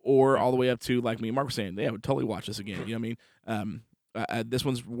 or all the way up to, like me and Mark were saying, I would totally watch this again. You know what I mean? This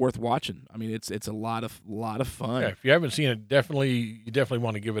one's worth watching. I mean, it's a lot of fun. Yeah, if you haven't seen it, you definitely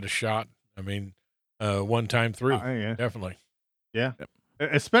want to give it a shot. I mean, one time through, yeah. definitely. Yeah, yep.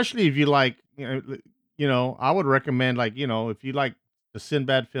 Especially if you like, I would recommend like, if you like the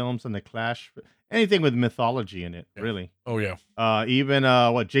Sinbad films and the Clash, anything with mythology in it, really. Oh yeah. Even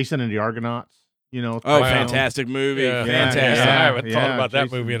Jason and the Argonauts. Fantastic movie. Yeah. Fantastic. Yeah, I haven't thought about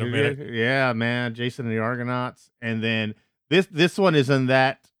that movie in a minute. Yeah, man, Jason and the Argonauts, and then. This one is in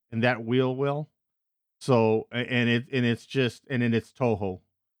that wheel. So and it's Toho.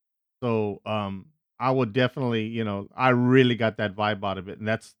 So I would definitely, I really got that vibe out of it. And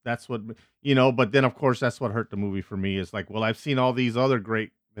that's what but then of course that's what hurt the movie for me is like, well, I've seen all these other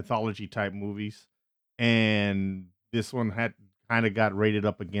great mythology type movies and this one had kind of got rated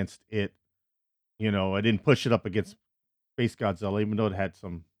up against it. I didn't push it up against Space Godzilla, even though it had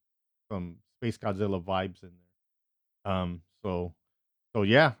some Space Godzilla vibes in there. So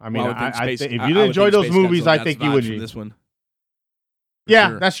yeah, I mean, I think if you enjoy those movies, I think you would. From this one. Yeah,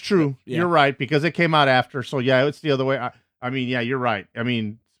 sure. That's true. Yeah. You're right because it came out after. So yeah, it's the other way. I mean, yeah, you're right. I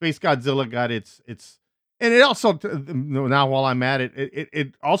mean, Space Godzilla got its, and it also now while I'm at it,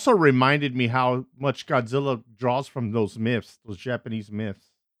 it also reminded me how much Godzilla draws from those myths, those Japanese myths.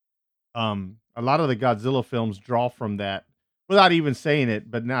 A lot of the Godzilla films draw from that without even saying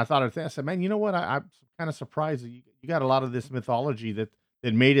it. But now I said, man, you know what? I'm kind of surprised that you got a lot of this mythology that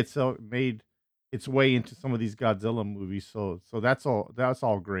made its way into some of these Godzilla movies. So that's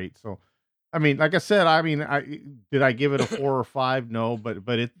all great. So, I mean, like I said, did I give it a 4 or 5? No, but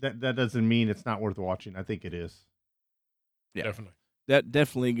that doesn't mean it's not worth watching. I think it is. Yeah, definitely. That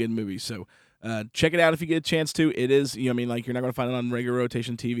definitely a good movie. So, check it out if you get a chance to. It is, like you're not going to find it on regular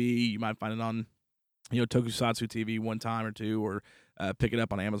rotation TV. You might find it on, Tokusatsu TV one time or two, or pick it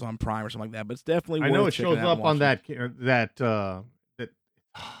up on Amazon Prime or something like that. But it's definitely. I know worth it shows up on that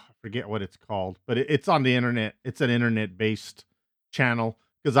I forget what it's called, but it's on the internet. It's an internet-based channel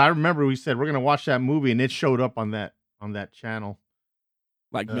because I remember we said we're going to watch that movie, and it showed up on that channel.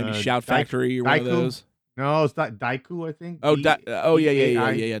 Like maybe Shout Factory or one of those. No, it's not Daiku, I think. Oh, yeah.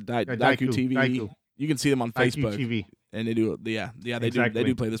 Daiku TV. Daiku. You can see them on Facebook. TV. and they do they do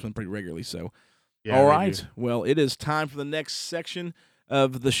Exactly. play this one pretty regularly. So Yeah, all they right, do. well, it is time for the next section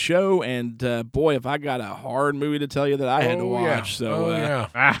of the show, and boy, if I got a hard movie to tell you that I had to Oh, yeah. watch. So Oh,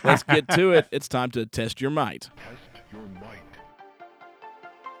 yeah. let's get to it. It's time to test your might. Test your might.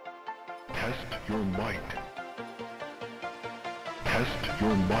 Test your might. Test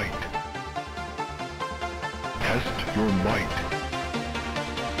your might. Test your might.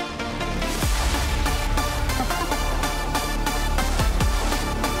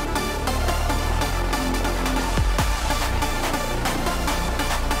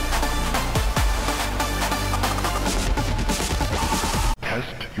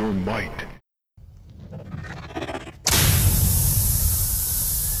 Test your might.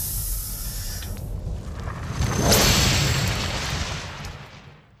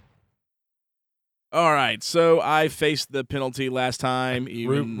 All right, so I faced the penalty last time.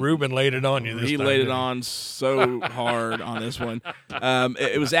 Even Ruben laid it on you this he time. laid it didn't he? on so hard on this one.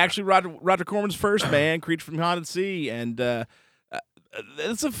 It was actually Roger Corman's first, man, Creature from Haunted Sea, and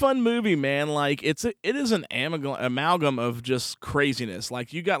it's a fun movie, man. Like it is an amalgam of just craziness.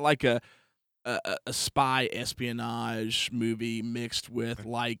 Like you got like a spy espionage movie mixed with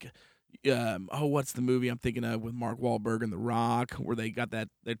like what's the movie I'm thinking of with Mark Wahlberg and The Rock, where they got that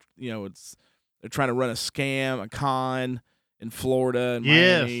they're trying to run a scam, a con in Florida and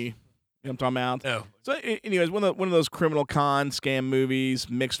Yes. Miami. You know what I'm talking about? No. So, anyways, one of those criminal con scam movies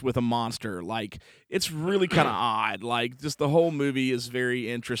mixed with a monster. Like, it's really kind of odd. Like, just the whole movie is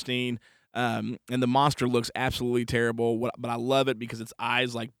very interesting. And the monster looks absolutely terrible, but I love it because its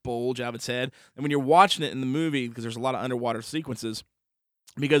eyes like bulge out of its head. And when you're watching it in the movie, because there's a lot of underwater sequences,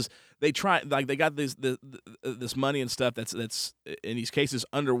 because they got this money and stuff that's in these cases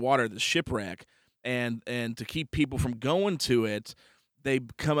underwater, the shipwreck, and to keep people from going to it, they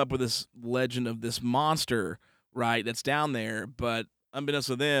come up with this legend of this monster, right, that's down there, but unbeknownst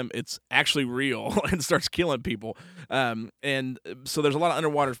to them, it's actually real and starts killing people. And so there's a lot of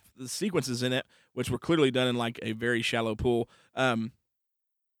underwater sequences in it, which were clearly done in like a very shallow pool.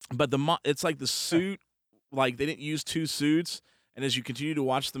 But it's like the suit, like they didn't use two suits. And as you continue to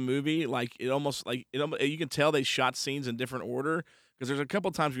watch the movie, like you can tell they shot scenes in different order. Because there's a couple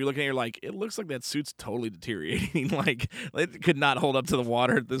times where you're looking at it, you're like, it looks like that suit's totally deteriorating. Like it could not hold up to the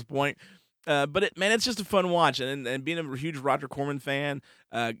water at this point. But it's just a fun watch, and being a huge Roger Corman fan,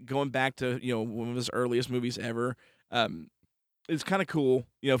 going back to one of his earliest movies ever, it's kind of cool,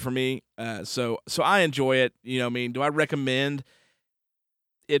 for me. So I enjoy it. Do I recommend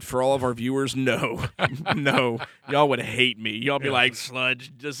it for all of our viewers? No, no, y'all would hate me. Y'all be like,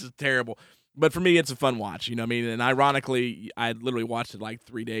 Sludge, this is terrible. But for me, it's a fun watch. And ironically, I literally watched it like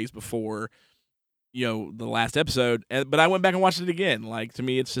 3 days before the last episode, but I went back and watched it again. Like, to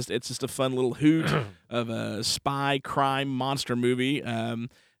me, it's just a fun little hoot of a spy crime monster movie. And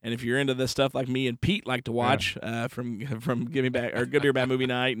if you're into this stuff like me and Pete like to watch, from Give Me Back or Good Beer Bad Movie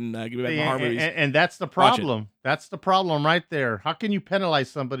Night and Give Me Back My Horror Movies, and that's the problem. That's the problem right there. How can you penalize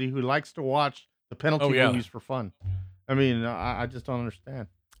somebody who likes to watch the penalty movies for fun? I mean, I just don't understand.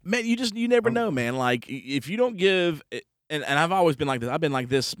 Man, you never know, man. Like, if you don't give. And I've always been like this. I've been like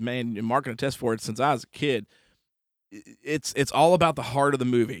this, man, and Mark can attest for it since I was a kid. It's all about the heart of the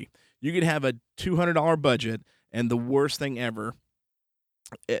movie. You could have a $200 budget, and the worst thing ever,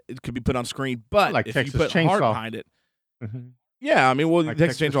 it could be put on screen. But like if Texas you put Chainsaw. heart behind it, yeah, I mean, well, Like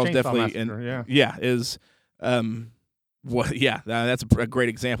Texas Texas Chainsaw is Chainsaw definitely, Massacre, is, that's a great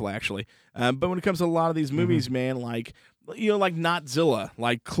example actually. But when it comes to a lot of these movies, man, like like Notzilla,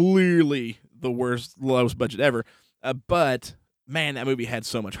 like clearly the lowest budget ever. But man, that movie had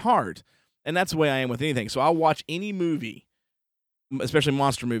so much heart, and that's the way I am with anything. So I'll watch any movie, especially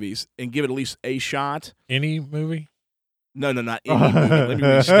monster movies, and give it at least a shot. Any movie? No, not any movie. Let me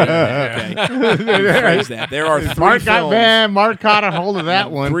restate that. Okay, rephrase that. There are three films. Mark got a hold of that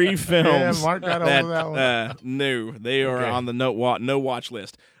one. 3 films. Yeah, Mark got a hold of that one. No, they are on the no watch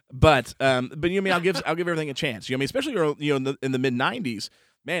list. But I'll give everything a chance. Especially in the mid '90s.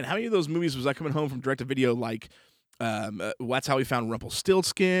 Man, how many of those movies was I coming home from direct to video like? That's How We Found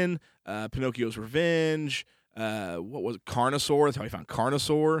Rumpelstiltskin, Pinocchio's Revenge, what was it, Carnosaur? That's How We Found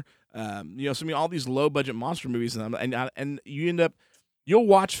Carnosaur. All these low budget monster movies, and you end up, you'll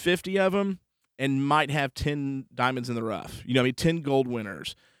watch 50 of them and might have 10 diamonds in the rough. 10 gold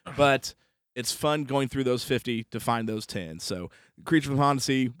winners, but it's fun going through those 50 to find those 10. So Creature from Haunted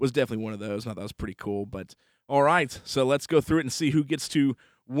Sea was definitely one of those. And I thought that was pretty cool. But all right, so let's go through it and see who gets to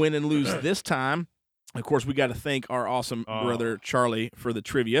win and lose this time. Of course, we got to thank our awesome brother Charlie for the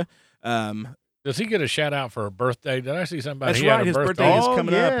trivia. Does he get a shout out for a birthday? Did I see somebody? That's right. His birthday is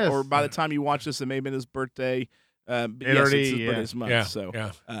coming yes. up, or by the time you watch this, it may have been his birthday. But It yes, already- it's his yeah. birthday this month. Yeah, So,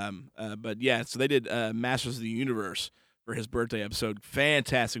 yeah. but yeah, so they did Masters of the Universe for his birthday episode.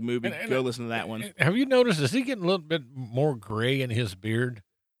 Fantastic movie. And- Go listen to that one. Have you noticed? Is he getting a little bit more gray in his beard?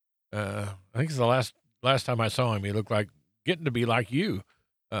 I think it's the last time I saw him, he looked like getting to be like you.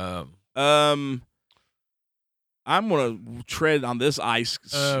 I'm gonna tread on this ice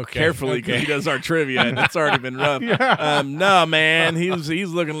Okay, carefully because he okay. does our trivia, and it's already been rough. Yeah. No, man, he's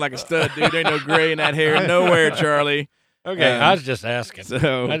looking like a stud, dude. Ain't no gray in that hair nowhere, Charlie. Okay, Um, I was just asking.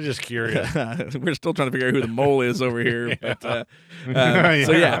 So I was just curious. we're still trying to figure out who the mole is over here. But, so Yeah.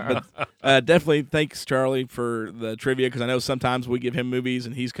 yeah, but definitely thanks Charlie for the trivia because I know sometimes we give him movies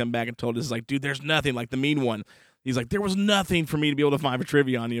and he's come back and told us like, dude, there's nothing like The Mean One. He's like, there was nothing for me to be able to find for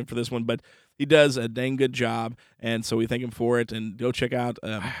trivia on you for this one, but he does a dang good job, and so we thank him for it. And go check out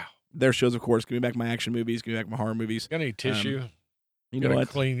their shows, of course. Give me back my action movies. Give me back my horror movies. Got any tissue? You Gotta know what?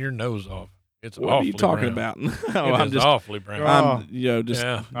 clean your nose off. It's What are awfully you talking brown. about? No, It I'm is just, awfully brown. Oh. just yeah. He's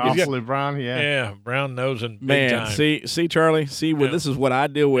got- Awfully brown, yeah. yeah, brown nose and big man. time. See, Charlie. See, Yeah. this is what I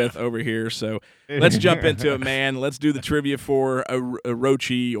deal with over here. So let's jump into it, man. Let's do the trivia for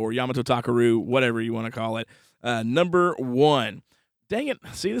Orochi or Yamato Takaru, whatever you want to call it. Number one. Dang it.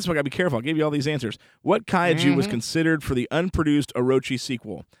 See, this one I got to be careful. I'll give you all these answers. What kaiju was considered for the unproduced Orochi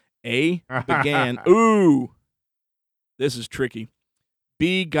sequel? A. Began. Ooh. This is tricky.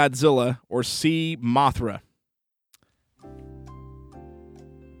 B. Godzilla or C. Mothra?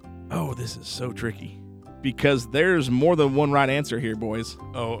 Oh, this is so tricky. Because there's more than one right answer here, boys.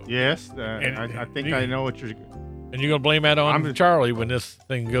 Oh, Yes, And- I think you- I know what you're. and you're gonna blame that on I'm- Charlie when this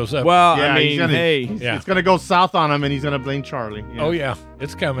thing goes up. Well, Yeah, I he's mean, gonna, hey. Yeah. it's gonna go south on him, and he's gonna blame Charlie. Yeah. Oh yeah,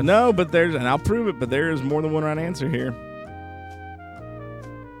 it's coming. No, but there's, and I'll prove it, but there is more than one right answer here.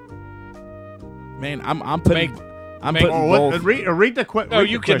 Man, I'm putting, I'm make- putting Oh, both. read the question. No,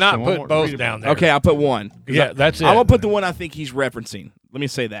 you cannot put both down there. Okay, I'll put one. 'Cause Yeah, that's it. I'm gonna put the one I think he's referencing. Let me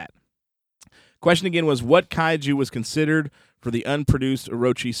say that. Question again was, what kaiju was considered for the unproduced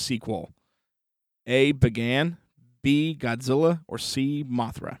Orochi sequel? A. Began, B. Godzilla, or C.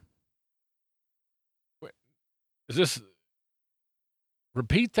 Mothra? Is this?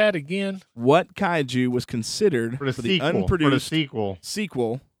 Repeat that again. What kaiju was considered for the sequel. For the unproduced sequel.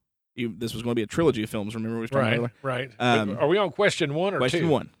 sequel? This was going to be a trilogy of films. Remember we were talking about Right, earlier? right. Are we on question one or Question two?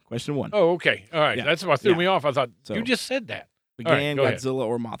 one. Question one. Oh, okay. All right. Yeah. That's what threw Yeah. me off. I thought So- you just said that. Began, go ahead. Godzilla,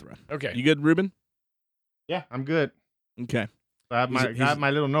 or Mothra? Okay. You good, Ruben? Yeah, I'm good. Okay. I have He's- my got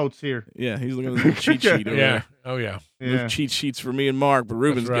my little notes here. Yeah, he's looking at the cheat sheet over yeah. there. Oh yeah. Those Yeah. cheat sheets for me and Mark, but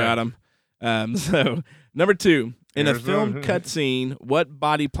Ruben's right. got them. So, number two. In a There's film one. cutscene, what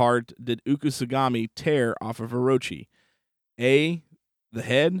body part did Ukusugami tear off of Orochi? A, the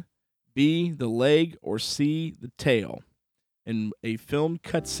head, B, the leg, or C, the tail? In a film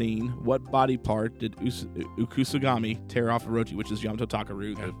cutscene, what body part did Ukusugami tear off Orochi, which is Yamato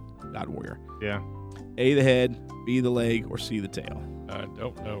Takaru, the God Warrior? Yeah. A, the head, B, the leg, or C, the tail? I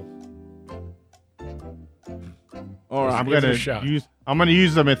don't know. All right. I'm give it a gonna shot.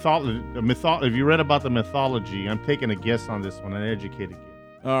 use the mythology. If you read about the mythology, I'm taking a guess on this one, an educated guess.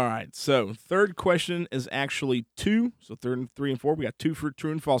 All right. So, third question is actually two. So, third and three and four, we got two for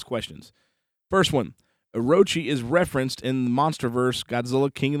true and false questions. First one. Orochi is referenced in the MonsterVerse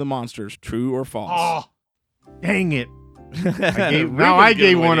Godzilla King of the Monsters. True or false? Oh, dang it! I Ruben's gave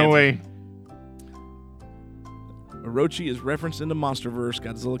giving one the answer. away. Orochi is referenced in the MonsterVerse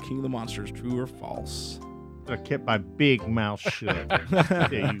Godzilla King of the Monsters. True or false? I kept my big mouth shut.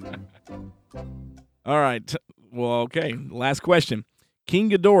 There you- All right. Well, okay. Last question. King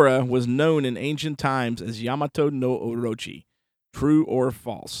Ghidorah was known in ancient times as Yamato no Orochi. True or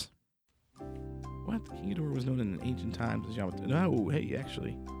false? What? King Ghidorah was known in ancient times as Yamato. No, hey,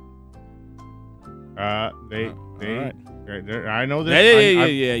 actually. They, all right. I know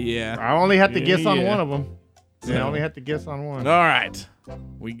this. Yeah. I only had to guess on Yeah. one of them. So- I only had to guess on one. All right.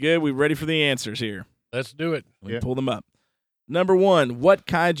 We good? We ready for the answers here? Let's do it. Let me Yeah. pull them up. Number one, what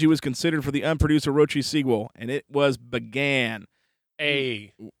kaiju was considered for the unproduced Orochi sequel? And it was Began.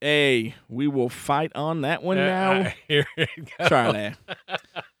 A. We will fight on that one now. Here it goes. Charlie.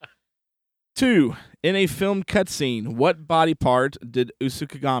 2. In a film cutscene, what body part did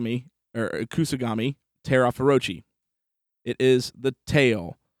Ukusugami tear off Orochi? It is the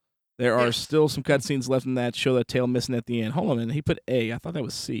tail. There are still some cutscenes left in that show that tail missing at the end. Hold on a minute. He put A. I thought that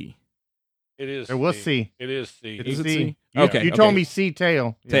was C. It is. It was C. C. It is C. It's Is it C. C? You, Okay, You told okay. me C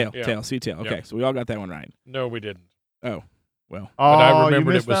tail. Yeah. Yeah. C tail. Okay, Yeah. so we all got that one right. No, we didn't. Oh, well. Oh, But I you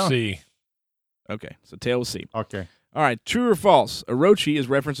remembered missed it was out? C. Okay, so tail was C. Okay. All right, true or false? Orochi is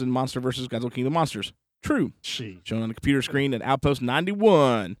referenced in Monster vs. Godzilla King of the Monsters. True. She. Shown on the computer screen at Outpost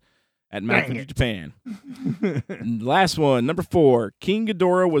 91. at Mount Dang Fuji, it. Japan. Last one, number 4. King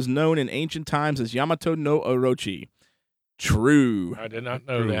Ghidorah was known in ancient times as Yamato no Orochi. True. I did not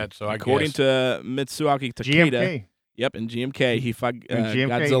know that, so According I guess. to Mitsuaki Takeda, GMK. yep, in GMK, he fought GMK Godzilla in an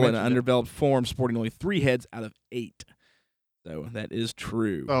mentioned it. underdeveloped form, sporting only 3 heads out of 8. So that is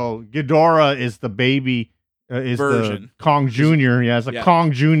true. So Ghidorah is the baby. Is Version. the Kong Jr. Yeah, it's a Yeah.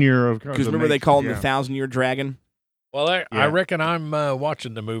 Kong Jr. of Because remember they call him the 1,000-year dragon? Well, I Yeah. reckon I'm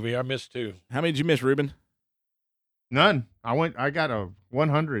watching the movie. I missed 2. How many did you miss, Ruben? None. I got a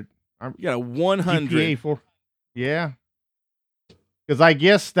 100. You got a 100. GPA for. Yeah. Because I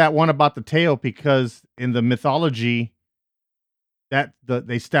guess that one about the tail, because in the mythology,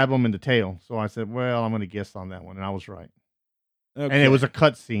 they stab him in the tail. So I said, well, I'm going to guess on that one, and I was right. Okay. And it was a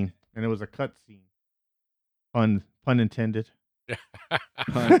cut scene. Pun intended.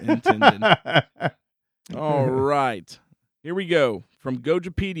 Pun intended. All right. Here we go. From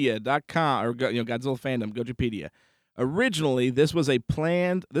Gojopedia.com, or Godzilla Fandom, Gojopedia. Originally, this was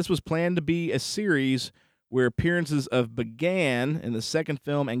planned to be a series where appearances of Bagan in the second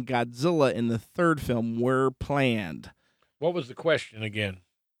film and Godzilla in the third film were planned. What was the question again?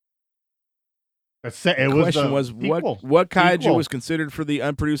 It The was question the was sequel. what kaiju Sequel. was considered for the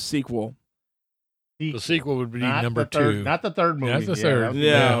unproduced sequel? The sequel would be Not number the third, 2. Not the third movie. That's the Yeah, third. that was-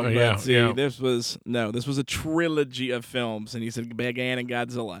 No, Yeah, but see, yeah. this was a trilogy of films, and he said Bagan and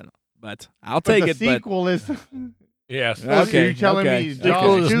Godzilla. But I'll But take the it. But sequel is. Yes. Well, so Okay, you're telling okay. me Sequel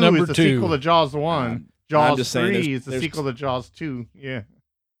Jaws is 2 number is the 2. sequel to Jaws 1. I'm Jaws just saying 3 is the there's- sequel to Jaws 2. Yeah.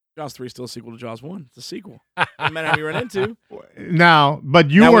 Jaws 3 is still a sequel to Jaws 1. It's a sequel. No matter how you run into. Now, but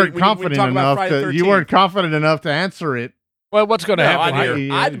you Now, weren't we confident talk about enough Friday the to. You 13th. weren't confident enough to answer it. Well, what's going to No, happen I here?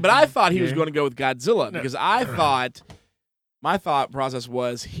 knew. But I thought he was Yeah. going to go with Godzilla because I thought my thought process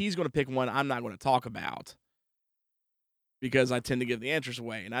was he's going to pick one I'm not going to talk about because I tend to give the answers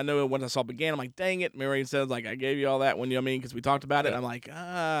away. And I know once I saw Bagan, I'm like, dang it. Mary says, like, I gave you all that one, you know what I mean? Because we talked about it. I'm like,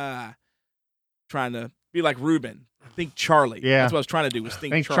 trying to be like Ruben. Think Charlie. Yeah. That's what I was trying to do was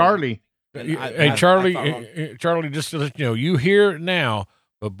think Thank Charlie. Charlie. And Hey, I Charlie, thought wrong. Charlie, just to let you know, you hear it now,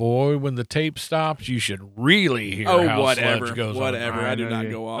 but boy, when the tape stops, you should really hear Oh, how whatever. Sludge goes Whatever. on. I do know not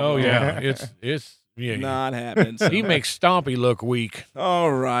you- go off. Oh, on yeah. that. It's yeah. Not happening. So. He makes Stompy look weak.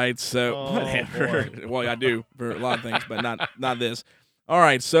 All right, so Oh, whatever. Well, I do for a lot of things, but not this. All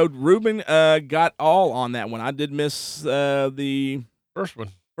right, so Ruben got all on that one. I did miss the First one.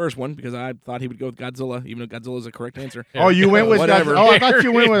 first one because I thought he would go with Godzilla, even though Godzilla is a correct answer. Oh, you went with Whatever. Godzilla. Oh, I thought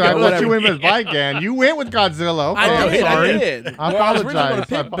you went with. I thought Whatever. you went with Vigan. You went with Godzilla. Okay, I I'm did. sorry. I did. I Well, I was originally going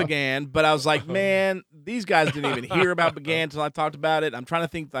to apologize. pick Bagan, but I was like, man, these guys didn't even hear about Bagan until I talked about it. I'm trying to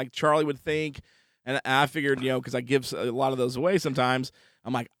think like Charlie would think, and I figured, because I give a lot of those away sometimes.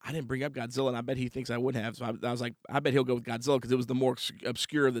 I'm like, I didn't bring up Godzilla, and I bet he thinks I would have. So I was like, I bet he'll go with Godzilla because it was the more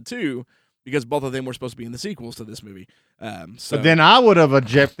obscure of the two, because both of them were supposed to be in the sequels to this movie. So But then I would have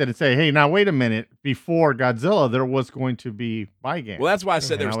objected and say, "Hey, now wait a minute. Before Godzilla, there was going to be Vigan." well, that's why I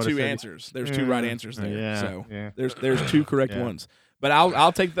said And I there's would've two said- answers. There's two right answers there. Yeah, So yeah. there's two correct Yeah. ones. But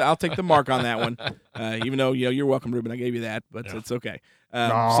I'll take the mark on that one. Even though you're welcome, Ruben. I gave you that, but Yeah. it's okay. So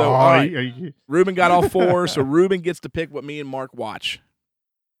No, all right, you- Ruben got all 4, so Ruben gets to pick what me and Mark watch.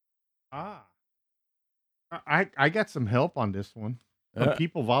 I got some help on this one. Some Uh-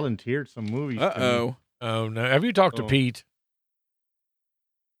 people volunteered some movies. to me. Uh-oh. Oh, no. Have you talked to Oh. Pete?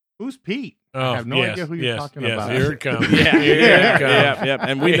 Who's Pete? Oh, I have no yes, idea who you're yes, talking yes. about. Here it comes. Yeah, Here yeah, it comes. yeah.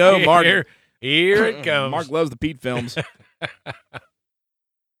 And we know Mark. Here it comes. Mark loves the Pete films.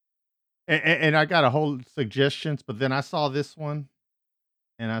 And I got a whole suggestions, but then I saw this one,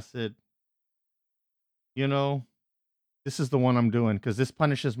 and I said, this is the one I'm doing because this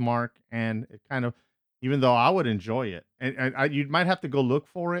punishes Mark, and it kind of, even though I would enjoy it, and you might have to go look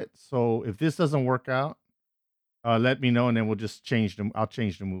for it. So if this doesn't work out, let me know, and then we'll just change them. I'll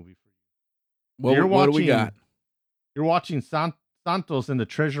change the movie for you. What do we got? You're watching Santos and the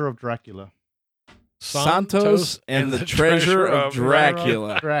Treasure of Dracula. Santos and the Treasure of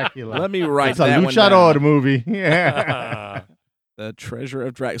Dracula. Dracula. Let me write It's a that one luchador down. movie. Yeah. The Treasure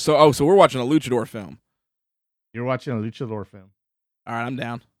of Dracula. So we're watching a luchador film. You're watching a luchador film. All right, I'm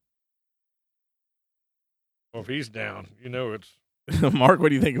down. Well, if he's down, it's. Mark, what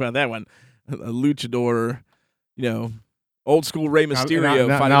do you think about that one? A luchador, old school Rey Mysterio.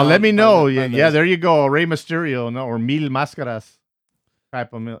 Now, fighting let on- me know. on Yeah, those. there you go. Rey Mysterio, or Mil Máscaras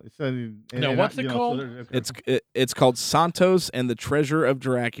type of mil. So, Now, what's it called? It's called Santos and the Treasure of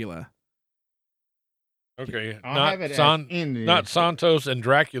Dracula. Okay. I'll Not, have it as in not Santos and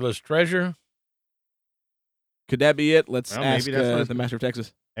Dracula's Treasure. Could that be it? Let's Well, ask maybe that's what it's- the Master of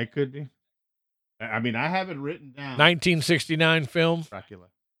Texas. It could be. I mean, I have it written down. 1969 film. Dracula.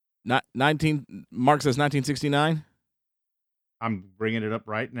 Not 19. Mark says 1969. I'm bringing it up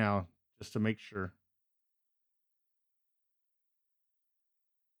right now just to make sure.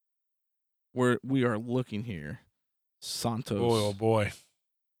 We are looking here. Santos. Boy, oh boy.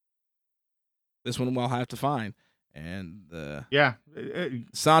 This one we'll have to find. And Yeah.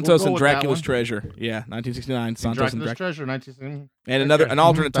 Santos We'll go and with that Dracula's one. Treasure. Yeah, 1969. Santos and Dracula's Dracula. Treasure, 1960. And Right there. an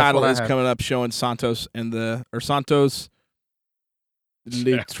alternate That's title what I is have. coming up showing Santos and Santos.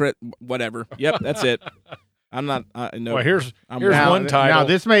 Whatever. Yep, that's it. I'm not. No. Well, here's I'm here's wrong. one title.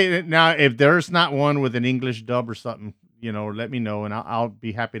 Now if there's not one with an English dub or something, let me know and I'll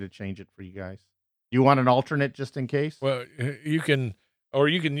be happy to change it for you guys. You want an alternate just in case? Well, you can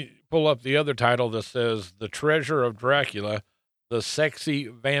pull up the other title that says "The Treasure of Dracula," the sexy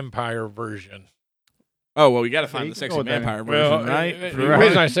vampire version. Oh well, we got to Yeah, find you the can go sexy with that. vampire version, Well, right? the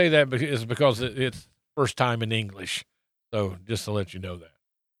reason I say that is because it's first time in English. So just to let you know that.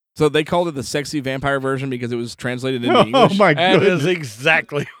 So they called it the sexy vampire version because it was translated into Oh English. my That goodness. is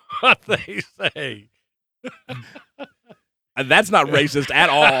exactly what they say. That's not racist at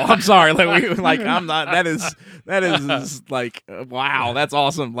all. I'm sorry. I'm not. That is like wow. That's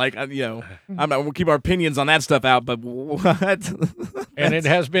awesome. We'll keep our opinions on that stuff out. But what? And it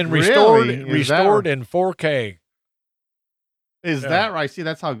has been Really? restored in 4K. Is Yeah. that right? See,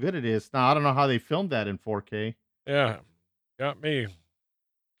 that's how good it is. Now I don't know how they filmed that in 4K. Yeah, got me.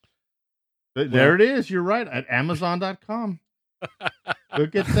 But there it is. You're right at Amazon.com.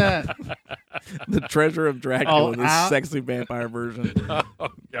 Look at that. The Treasure of Dracula, Oh, the sexy vampire version. Oh,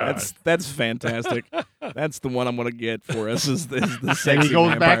 God. That's fantastic. That's the one I'm gonna get for us. Is the And sexy he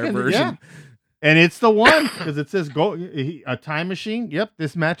goes back vampire in, version? yeah. And it's the one because it says a time machine. Yep,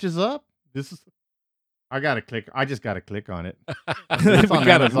 this matches up. This is. I just gotta click on it. It's on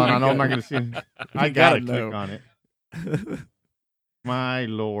Amazon. I know I'm not gonna see it. I gotta gotta click know. on it. My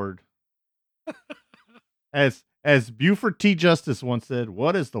lord. As Buford T. Justice once said,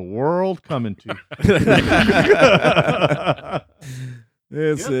 "What is the world coming to?"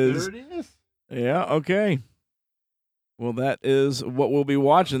 This Yep, is there it is. yeah okay. Well, that is what we'll be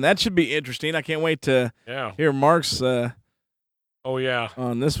watching. That should be interesting. I can't wait to Yeah. hear Mark's Oh, yeah.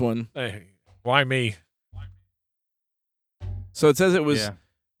 on this one. Hey, why me? So it says it was Yeah.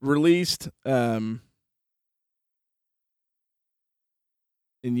 released in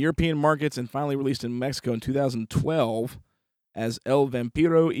European markets and finally released in Mexico in 2012 as El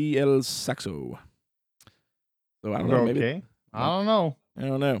Vampiro y el Saxo. So I don't know. Maybe Okay. I don't know. I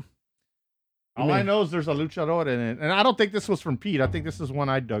don't know. All I know is there's a luchador in it, and I don't think this was from Pete. I think this is one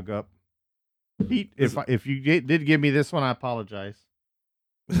I dug up. Pete, if you did give me this one, I apologize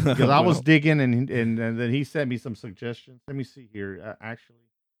because I was digging, and then he sent me some suggestions. Let me see here, actually,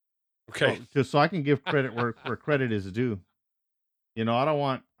 Okay. so I can give credit where credit is due. I don't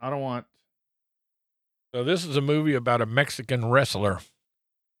want. So this is a movie about a Mexican wrestler,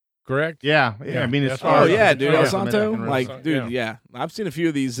 correct? Yeah, Yeah, I mean, that's it's what I Oh was- yeah, dude, yeah. El Santo. Like, wrestler. dude, Yeah. yeah. I've seen a few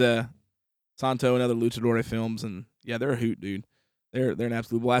of these Santo and other luchador films, and yeah, they're a hoot, dude. They're an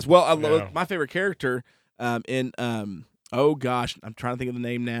absolute blast. Well, Yeah. my favorite character in oh gosh, I'm trying to think of the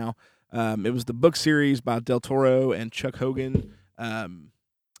name now. It was the book series by Del Toro and Chuck Hogan.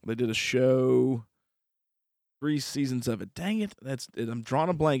 They did a show, 3 seasons of it. Dang it, I'm drawing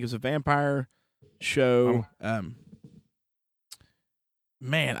a blank. It was a vampire show.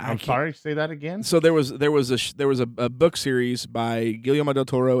 Man, I'm sorry. Say that again. So there was a book series by Guillermo del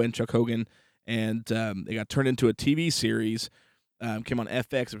Toro and Chuck Hogan, and it got turned into a TV series. Came on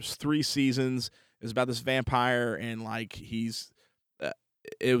FX. It was 3 seasons. It was about this vampire, and like he's.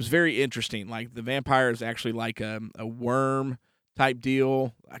 It was very interesting. Like the vampire is actually like a worm type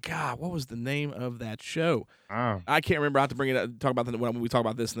deal. God, what was the name of that show? Oh. I can't remember. I have to bring it up. Talk about when we talk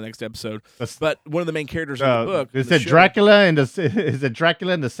about this in the next episode. That's- But one of the main characters in the book Is in the it show- Dracula and is it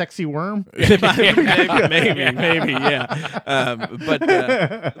Dracula and the sexy worm? maybe, yeah. But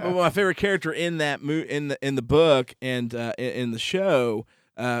my favorite character in that in the book and in the show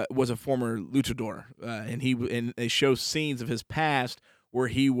was a former luchador, and they show scenes of his past where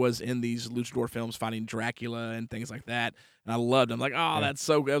he was in these luchador films fighting Dracula and things like that. And I loved him. Like, oh, that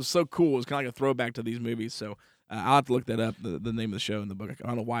was so cool. It was kind of like a throwback to these movies. So I'll have to look that up, the name of the show in the book. I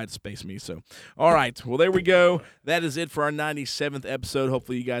don't know why it spaced me. So, all right. Well, there we go. That is it for our 97th episode.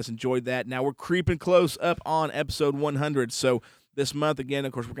 Hopefully you guys enjoyed that. Now we're creeping close up on episode 100. So this month, again,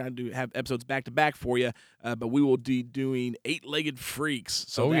 of course, we're going to have episodes back-to-back for you, but we will be doing 8-Legged Freaks.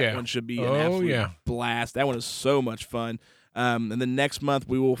 So that one should be an absolute blast. That one is so much fun. And then next month,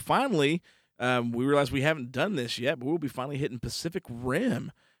 we will finally, we realize we haven't done this yet, but we'll be finally hitting Pacific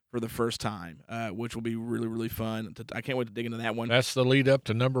Rim for the first time, which will be really, really fun. I can't wait to dig into that one. That's the lead up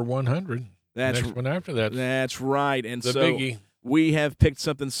to number 100. That's Next one after that. That's right. And the so biggie. we have picked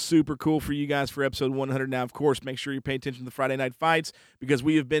something super cool for you guys for episode 100. Now, of course, make sure you pay attention to the Friday Night Fights because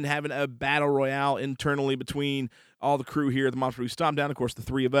we have been having a battle royale internally between all the crew here at the Monster Movie Stompdown. Of course, the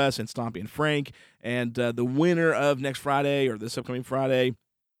three of us and Stompy and Frank. And the winner of next Friday or this upcoming Friday,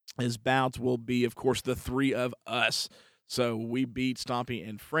 his bout will be, of course, the three of us. So we beat Stompy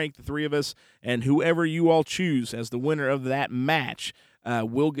and Frank, the three of us, and whoever you all choose as the winner of that match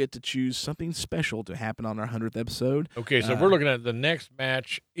will get to choose something special to happen on our 100th episode. Okay, so we're looking at the next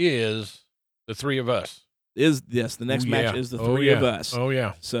match is the three of us. The next match is the three of us. Oh,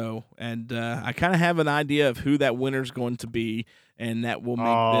 yeah. So, and I kind of have an idea of who that winner's going to be, and that will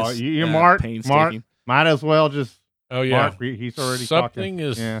make this Mark, painstaking. might as well just. Oh, yeah. Mark, he's already Something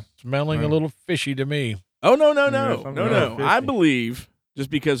talking. is smelling a little fishy to me. Oh, no. Yeah, I believe,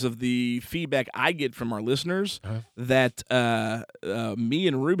 just because of the feedback I get from our listeners, that me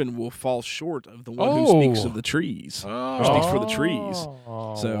and Ruben will fall short of the one who speaks of the trees, or speaks for the trees.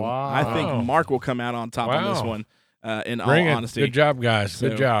 So I think Mark will come out on top on this one, in all honesty. Good job, guys. So,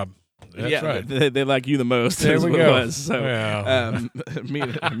 Good job. That's right. They like you the most. There is we what go. It was. So, me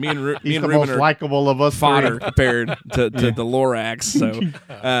and He's the Ruben most are likable of us. fodder compared to the Lorax. So,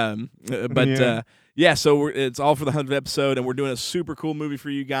 so it's all for the 100th episode, and we're doing a super cool movie for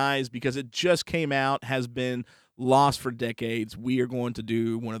you guys because it just came out, has been lost for decades. We are going to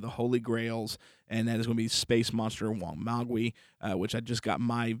do one of the holy grails, and that is going to be Space Monster Wong Magui, which I just got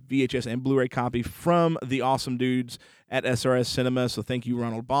my VHS and Blu-ray copy from the awesome dudes at SRS Cinema. So thank you,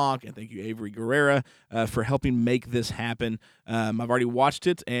 Ronald Bach, and thank you, Avery Guerrera, for helping make this happen. I've already watched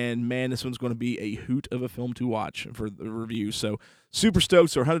it, and man, this one's going to be a hoot of a film to watch for the review. So super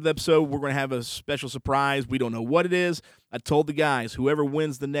stoked. So our 100th episode, we're going to have a special surprise. We don't know what it is. I told the guys, whoever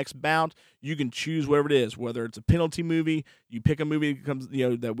wins the next bout, you can choose whatever it is, whether it's a penalty movie, you pick a movie that comes,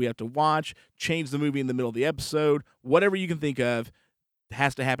 that we have to watch, change the movie in the middle of the episode, whatever you can think of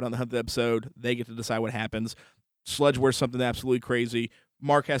has to happen on the 100th episode. They get to decide what happens. Sludge wears something absolutely crazy.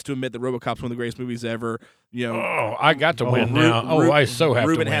 Mark has to admit that RoboCop's one of the greatest movies ever. Oh, I got to win now. I so have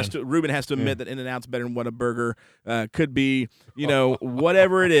Ruben to win. Ruben has to admit that In-N-Out's better than Whataburger. Could be,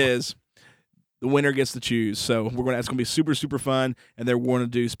 whatever it is. The winner gets to choose. So that's going to be super, super fun. And they're going to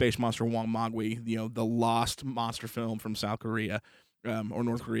do Space Monster Wong Magui, the lost monster film from South Korea, or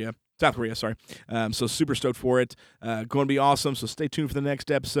North Korea. South Korea, sorry. So super stoked for it. Going to be awesome. So stay tuned for the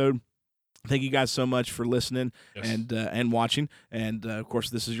next episode. Thank you guys so much for listening and watching. And, of course,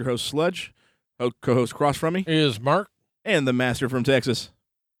 this is your host, Sludge. Co-host across from me is Mark. And the master from Texas.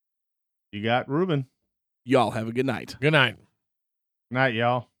 You got Ruben. Y'all have a good night. Good night. Night,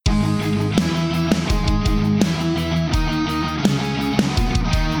 y'all.